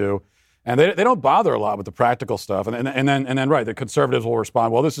thing to do. And they don't bother a lot with the practical stuff. And then right, the conservatives will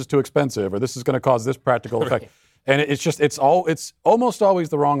respond, well, this is too expensive, or this is going to cause this practical effect. And it's almost always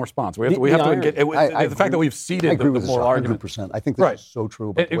the wrong response. We have to get the fact that we've ceded the moral argument. 100%. I think this is so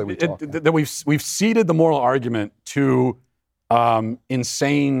true about the way we talk. That we've ceded the moral argument to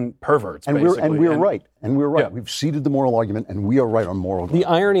insane perverts, and basically. we're right. And we're right. Yeah. We've ceded the moral argument, and we are right on moral ground. The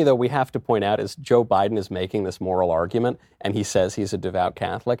irony, though, we have to point out is Joe Biden is making this moral argument, and he says he's a devout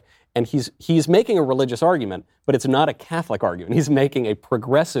Catholic, and he's making a religious argument, but it's not a Catholic argument. He's making a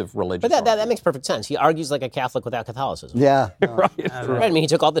progressive religious But that argument. makes perfect sense. He argues like a Catholic without Catholicism. Yeah. Right. Right. I mean, he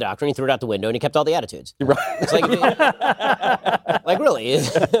took all the doctrine, he threw it out the window, and he kept all the attitudes. Right. It's like, like really,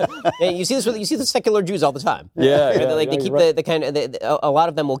 you see this with the secular Jews all the time. Yeah, They keep the kind of a lot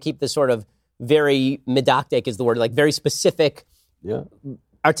of them will keep this sort of very medoctic is the word, like very specific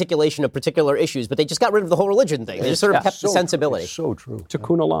articulation of particular issues, but they just got rid of the whole religion thing. They just sort of kept the sensibility. So true.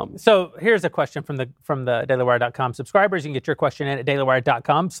 Tikkun olam. So here's a question from the DailyWire.com subscribers. You can get your question in at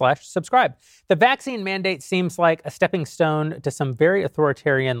dailywire.com/subscribe. The vaccine mandate seems like a stepping stone to some very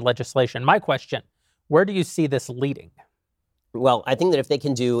authoritarian legislation. My question, where do you see this leading? Well, I think that if they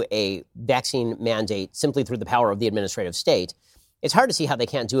can do a vaccine mandate simply through the power of the administrative state, it's hard to see how they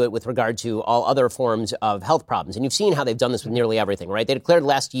can't do it with regard to all other forms of health problems. And you've seen how they've done this with nearly everything, right? They declared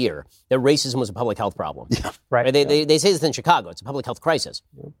last year that racism was a public health problem. Yeah. Right. They say this in Chicago. It's a public health crisis.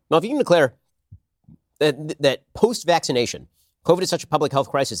 Well, if you can declare that post-vaccination, COVID is such a public health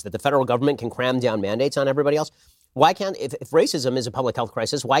crisis that the federal government can cram down mandates on everybody else, why can't, if racism is a public health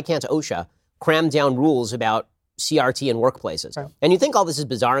crisis, why can't OSHA cram down rules about CRT in workplaces? Right. And you think all this is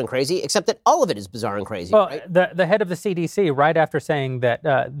bizarre and crazy, except that all of it is bizarre and crazy. Well, right? the head of the CDC, right after saying that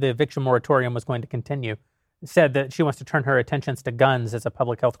the eviction moratorium was going to continue, said that she wants to turn her attentions to guns as a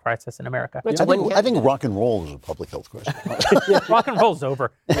public health crisis in America. Right, I think rock and roll is a public health crisis. Rock and roll's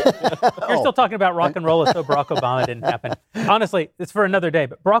over. You're still talking about rock and roll as though Barack Obama didn't happen. Honestly, it's for another day,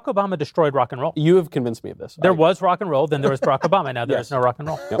 but Barack Obama destroyed rock and roll. You have convinced me of this. There was rock and roll, then there was Barack Obama. Now there is no rock and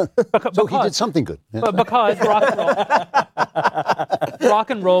roll. Yep. So he did something good. But because rock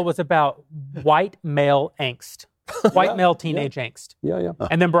and roll was about white male angst. White male teenage angst. Yeah.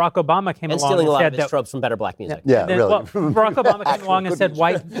 And then Barack Obama came and along stealing a and lot said of his that tropes from better black music. Yeah, then, really. well, Barack Obama came along and said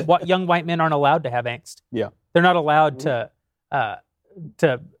young white men aren't allowed to have angst. Yeah. They're not allowed to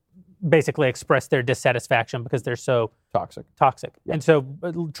basically express their dissatisfaction because they're so Toxic. Yeah. And so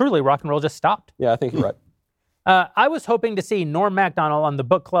truly rock and roll just stopped. Yeah, I think you're right. I was hoping to see Norm Macdonald on the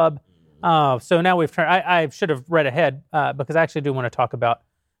book club. So now we've turned. I should have read ahead because I actually do want to talk about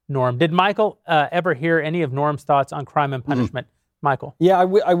Norm. Did Michael ever hear any of Norm's thoughts on crime and punishment? Michael? Yeah, I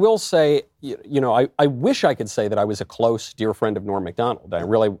will say, I wish I could say that I was a close, dear friend of Norm Macdonald.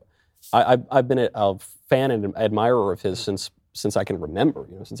 I've been a fan and admirer of his since I can remember,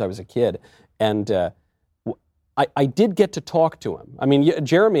 since I was a kid. And I did get to talk to him. I mean,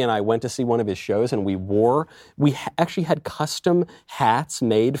 Jeremy and I went to see one of his shows, and we actually had custom hats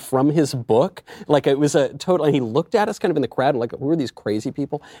made from his book. Like, it was a total, and he looked at us kind of in the crowd, and like, who are these crazy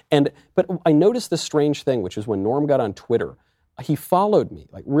people? But I noticed this strange thing, which is when Norm got on Twitter, he followed me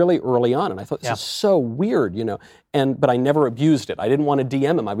like really early on, and I thought, this is so weird, but I never abused it. I didn't want to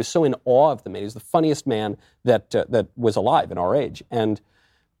DM him. I was so in awe of the man. He was the funniest man that was alive in our age. And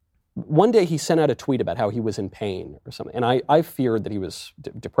one day he sent out a tweet about how he was in pain or something, and I feared that he was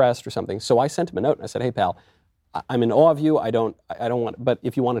depressed or something. So I sent him a note and I said, "Hey pal, I'm in awe of you. I don't want, but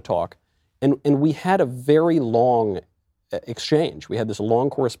if you want to talk," and we had a very long exchange. We had this long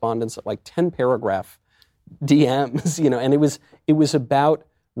correspondence, like 10-paragraph DMs, and it was about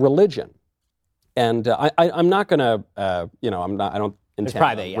religion. And I'm not going to, I don't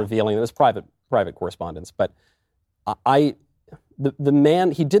intend on revealing this private correspondence, but the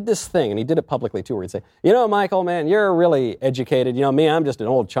man, he did this thing, and he did it publicly too, where he'd say, you know, Michael, man, you're really educated. You know, me, I'm just an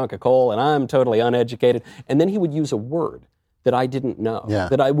old chunk of coal, and I'm totally uneducated. And then he would use a word that I didn't know,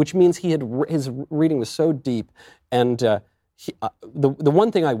 which means his reading was so deep. And the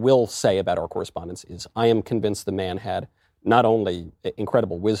one thing I will say about our correspondence is I am convinced the man had not only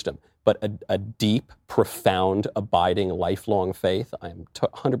incredible wisdom, but a deep, profound, abiding, lifelong faith. I am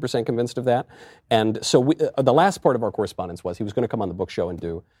 100% convinced of that. And so the last part of our correspondence was he was going to come on the book show and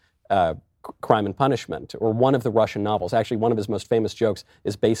do Crime and Punishment, or one of the Russian novels. Actually, one of his most famous jokes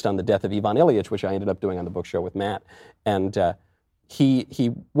is based on the death of Ivan Ilyich, which I ended up doing on the book show with Matt. And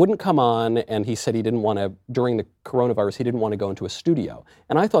he wouldn't come on, and he said he didn't want to, during the coronavirus, he didn't want to go into a studio.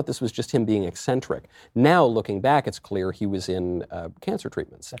 And I thought this was just him being eccentric. Now, looking back, it's clear he was in cancer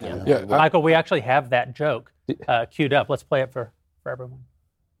treatments. Michael, we actually have that joke queued up. Let's play it for everyone.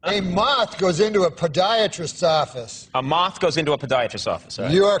 A moth goes into a podiatrist's office. A moth goes into a podiatrist's office.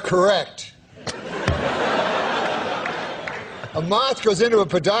 Right? You are correct. A moth goes into a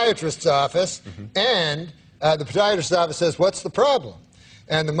podiatrist's office, and the podiatrist's office says, what's the problem?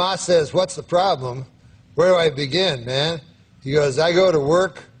 And the moth says, what's the problem? Where do I begin, man? He goes, I go to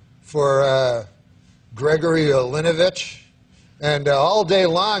work for Gregory Olinovich, and all day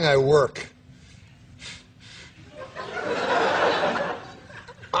long I work.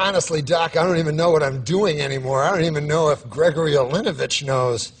 Honestly, Doc, I don't even know what I'm doing anymore. I don't even know if Gregory Olinovich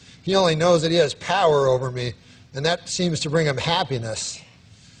knows. He only knows that he has power over me, and that seems to bring him happiness.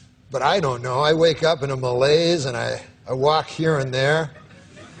 But I don't know. I wake up in a malaise, and I walk here and there.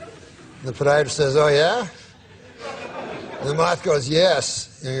 And the podiatrist says, oh, yeah? And the moth goes,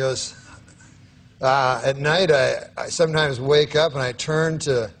 yes. And he goes, at night I sometimes wake up and I turn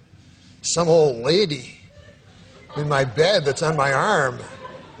to some old lady in my bed that's on my arm.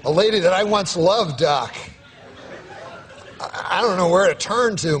 A lady that I once loved, Doc. I don't know where to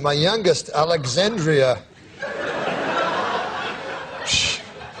turn to. My youngest, Alexandria.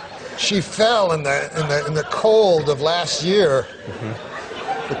 She fell in the cold of last year.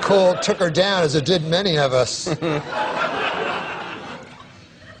 The cold took her down, as it did many of us. And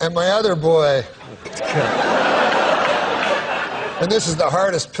my other boy. And this is the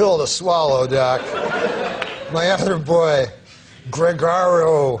hardest pill to swallow, Doc. My other boy,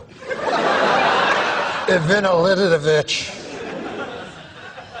 Gregorio Ivanilidovich.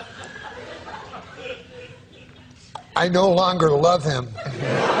 I no longer love him.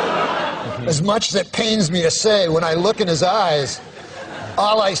 As much as it pains me to say, when I look in his eyes,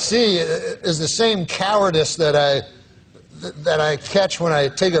 all I see is the same cowardice that I catch when I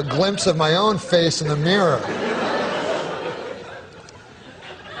take a glimpse of my own face in the mirror.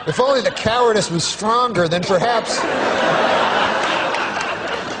 If only the cowardice was stronger, then perhaps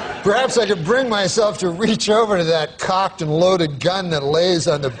I could bring myself to reach over to that cocked and loaded gun that lays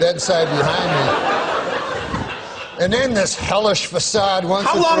on the bedside behind me. And end this hellish facade once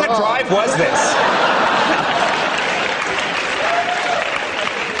and for all. How long a drive was this?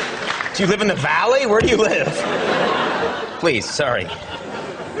 Do you live in the valley? Where do you live? Please, sorry.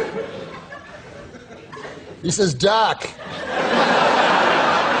 He says, Doc,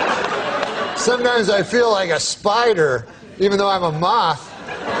 sometimes I feel like a spider, even though I'm a moth,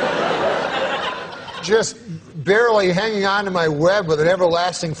 just barely hanging on to my web with an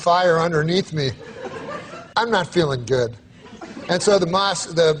everlasting fire underneath me. I'm not feeling good. And so the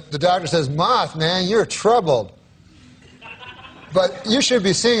doctor says, Moth, man, you're troubled. But you should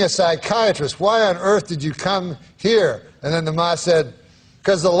be seeing a psychiatrist. Why on earth did you come here? And then the moth said,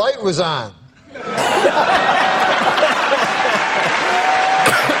 because the light was on. I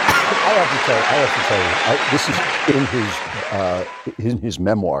have to tell you, this is in his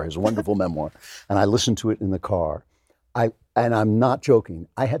memoir, his wonderful memoir, and I listened to it in the car. And I'm not joking.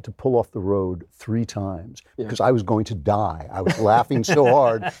 I had to pull off the road 3 times because I was going to die. I was laughing so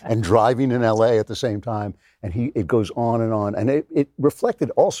hard and driving in L.A. at the same time. And it goes on. And it reflected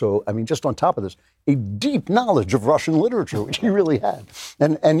also, I mean, just on top of this, a deep knowledge of Russian literature, which he really had.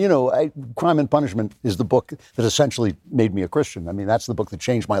 And you know, Crime and Punishment is the book that essentially made me a Christian. I mean, that's the book that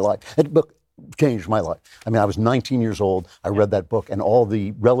changed my life. That book changed my life. I mean, I was 19 years old. I read that book, and all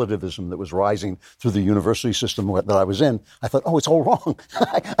the relativism that was rising through the university system that I was in, I thought, oh, it's all wrong.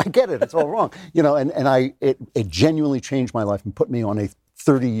 I get it. It's all wrong. You know, and it genuinely changed my life and put me on a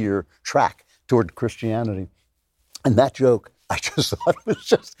 30-year track toward Christianity. And that joke, I just thought it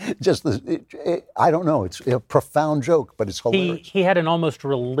was I don't know, it's a profound joke, but it's hilarious. He had an almost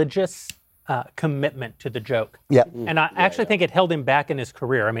religious commitment to the joke. Yeah. And I actually think it held him back in his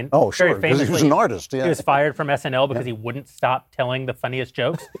career. I mean, sure, very because famously, he was an artist. Yeah. He was fired from SNL because he wouldn't stop telling the funniest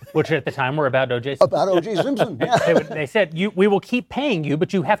jokes, which at the time were about O.J. Simpson. About O.J. Simpson, yeah. They said, we will keep paying you,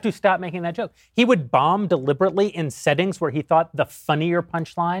 but you have to stop making that joke. He would bomb deliberately in settings where he thought the funnier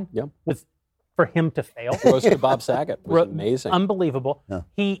punchline was for him to fail. Rose to Bob Saget was amazing. Unbelievable. Yeah.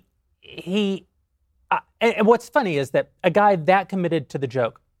 And what's funny is that a guy that committed to the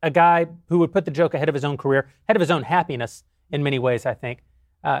joke, a guy who would put the joke ahead of his own career, ahead of his own happiness in many ways, I think,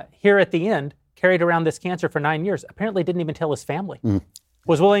 here at the end, carried around this cancer for 9 years, apparently didn't even tell his family,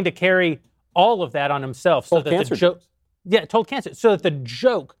 was willing to carry all of that on himself so that the joke, told cancer, so that the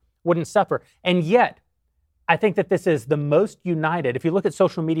joke wouldn't suffer. And yet, I think that this is the most united, if you look at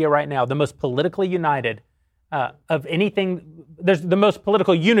social media right now, the most politically united of anything. There's the most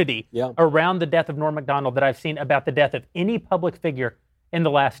political unity around the death of Norm Macdonald that I've seen about the death of any public figure in the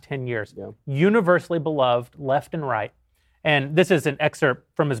last 10 years. Yeah. Universally beloved, left and right. And this is an excerpt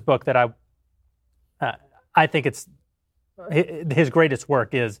from his book that I think it's his greatest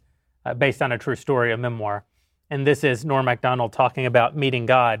work is based on a true story, a memoir. And this is Norm Macdonald talking about meeting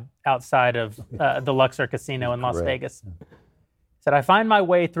God outside of the Luxor Casino in Las Vegas. He said, I find my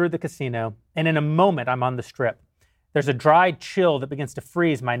way through the casino, and in a moment I'm on the Strip. There's a dry chill that begins to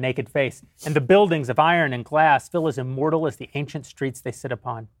freeze my naked face, and the buildings of iron and glass feel as immortal as the ancient streets they sit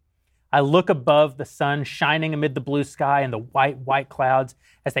upon. I look above the sun shining amid the blue sky and the white clouds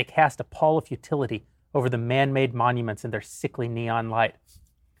as they cast a pall of futility over the man-made monuments in their sickly neon light.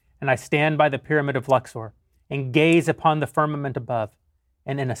 And I stand by the pyramid of Luxor and gaze upon the firmament above,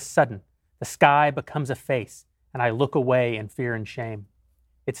 and in a sudden, the sky becomes a face, and I look away in fear and shame.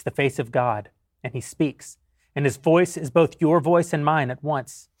 It's the face of God, and he speaks, and his voice is both your voice and mine at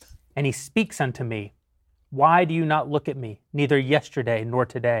once. And he speaks unto me, why do you not look at me, neither yesterday nor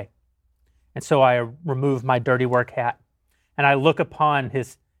today? And so I remove my dirty work hat, and I look upon him,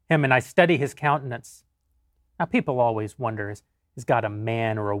 and I study his countenance. Now, people always wonder, is God a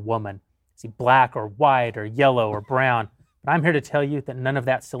man or a woman? Is he black or white or yellow or brown? But I'm here to tell you that none of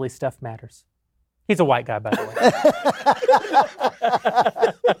that silly stuff matters. He's a white guy, by the way.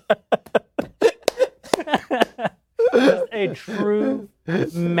 Just a true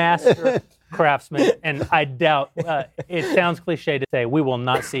master craftsman, and I doubt, it sounds cliche to say, we will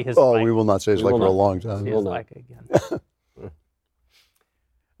not see his like. We will not see his like for a long time. His like again.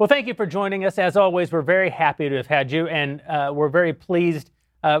 Well, thank you for joining us. As always, we're very happy to have had you, and we're very pleased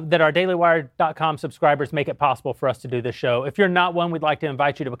that our DailyWire.com subscribers make it possible for us to do this show. If you're not one, we'd like to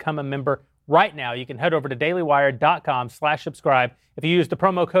invite you to become a member right now. You can head over to DailyWire.com/subscribe. If you use the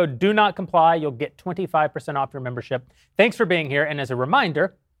promo code Do Not Comply, you'll get 25% off your membership. Thanks for being here, and as a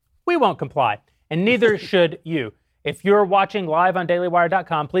reminder, we won't comply, and neither should you. If you're watching live on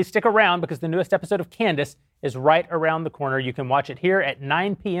DailyWire.com, please stick around because the newest episode of Candace is right around the corner. You can watch it here at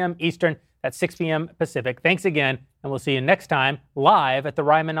 9 p.m. Eastern, at 6 p.m. Pacific. Thanks again, and we'll see you next time live at the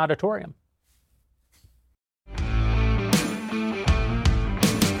Ryman Auditorium.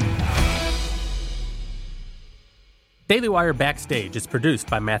 Daily Wire Backstage is produced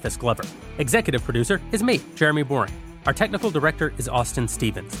by Mathis Glover. Executive producer is me, Jeremy Boring. Our technical director is Austin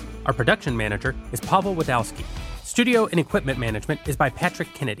Stevens. Our production manager is Pavel Wadowski. Studio and equipment management is by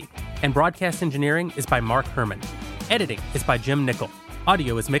Patrick Kennedy. And broadcast engineering is by Mark Herman. Editing is by Jim Nickel.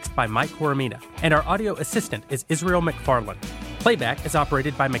 Audio is mixed by Mike Coromina. And our audio assistant is Israel McFarland. Playback is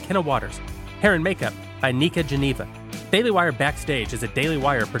operated by McKenna Waters. Hair and makeup by Nika Geneva. Daily Wire Backstage is a Daily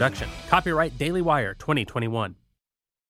Wire production. Copyright Daily Wire 2021.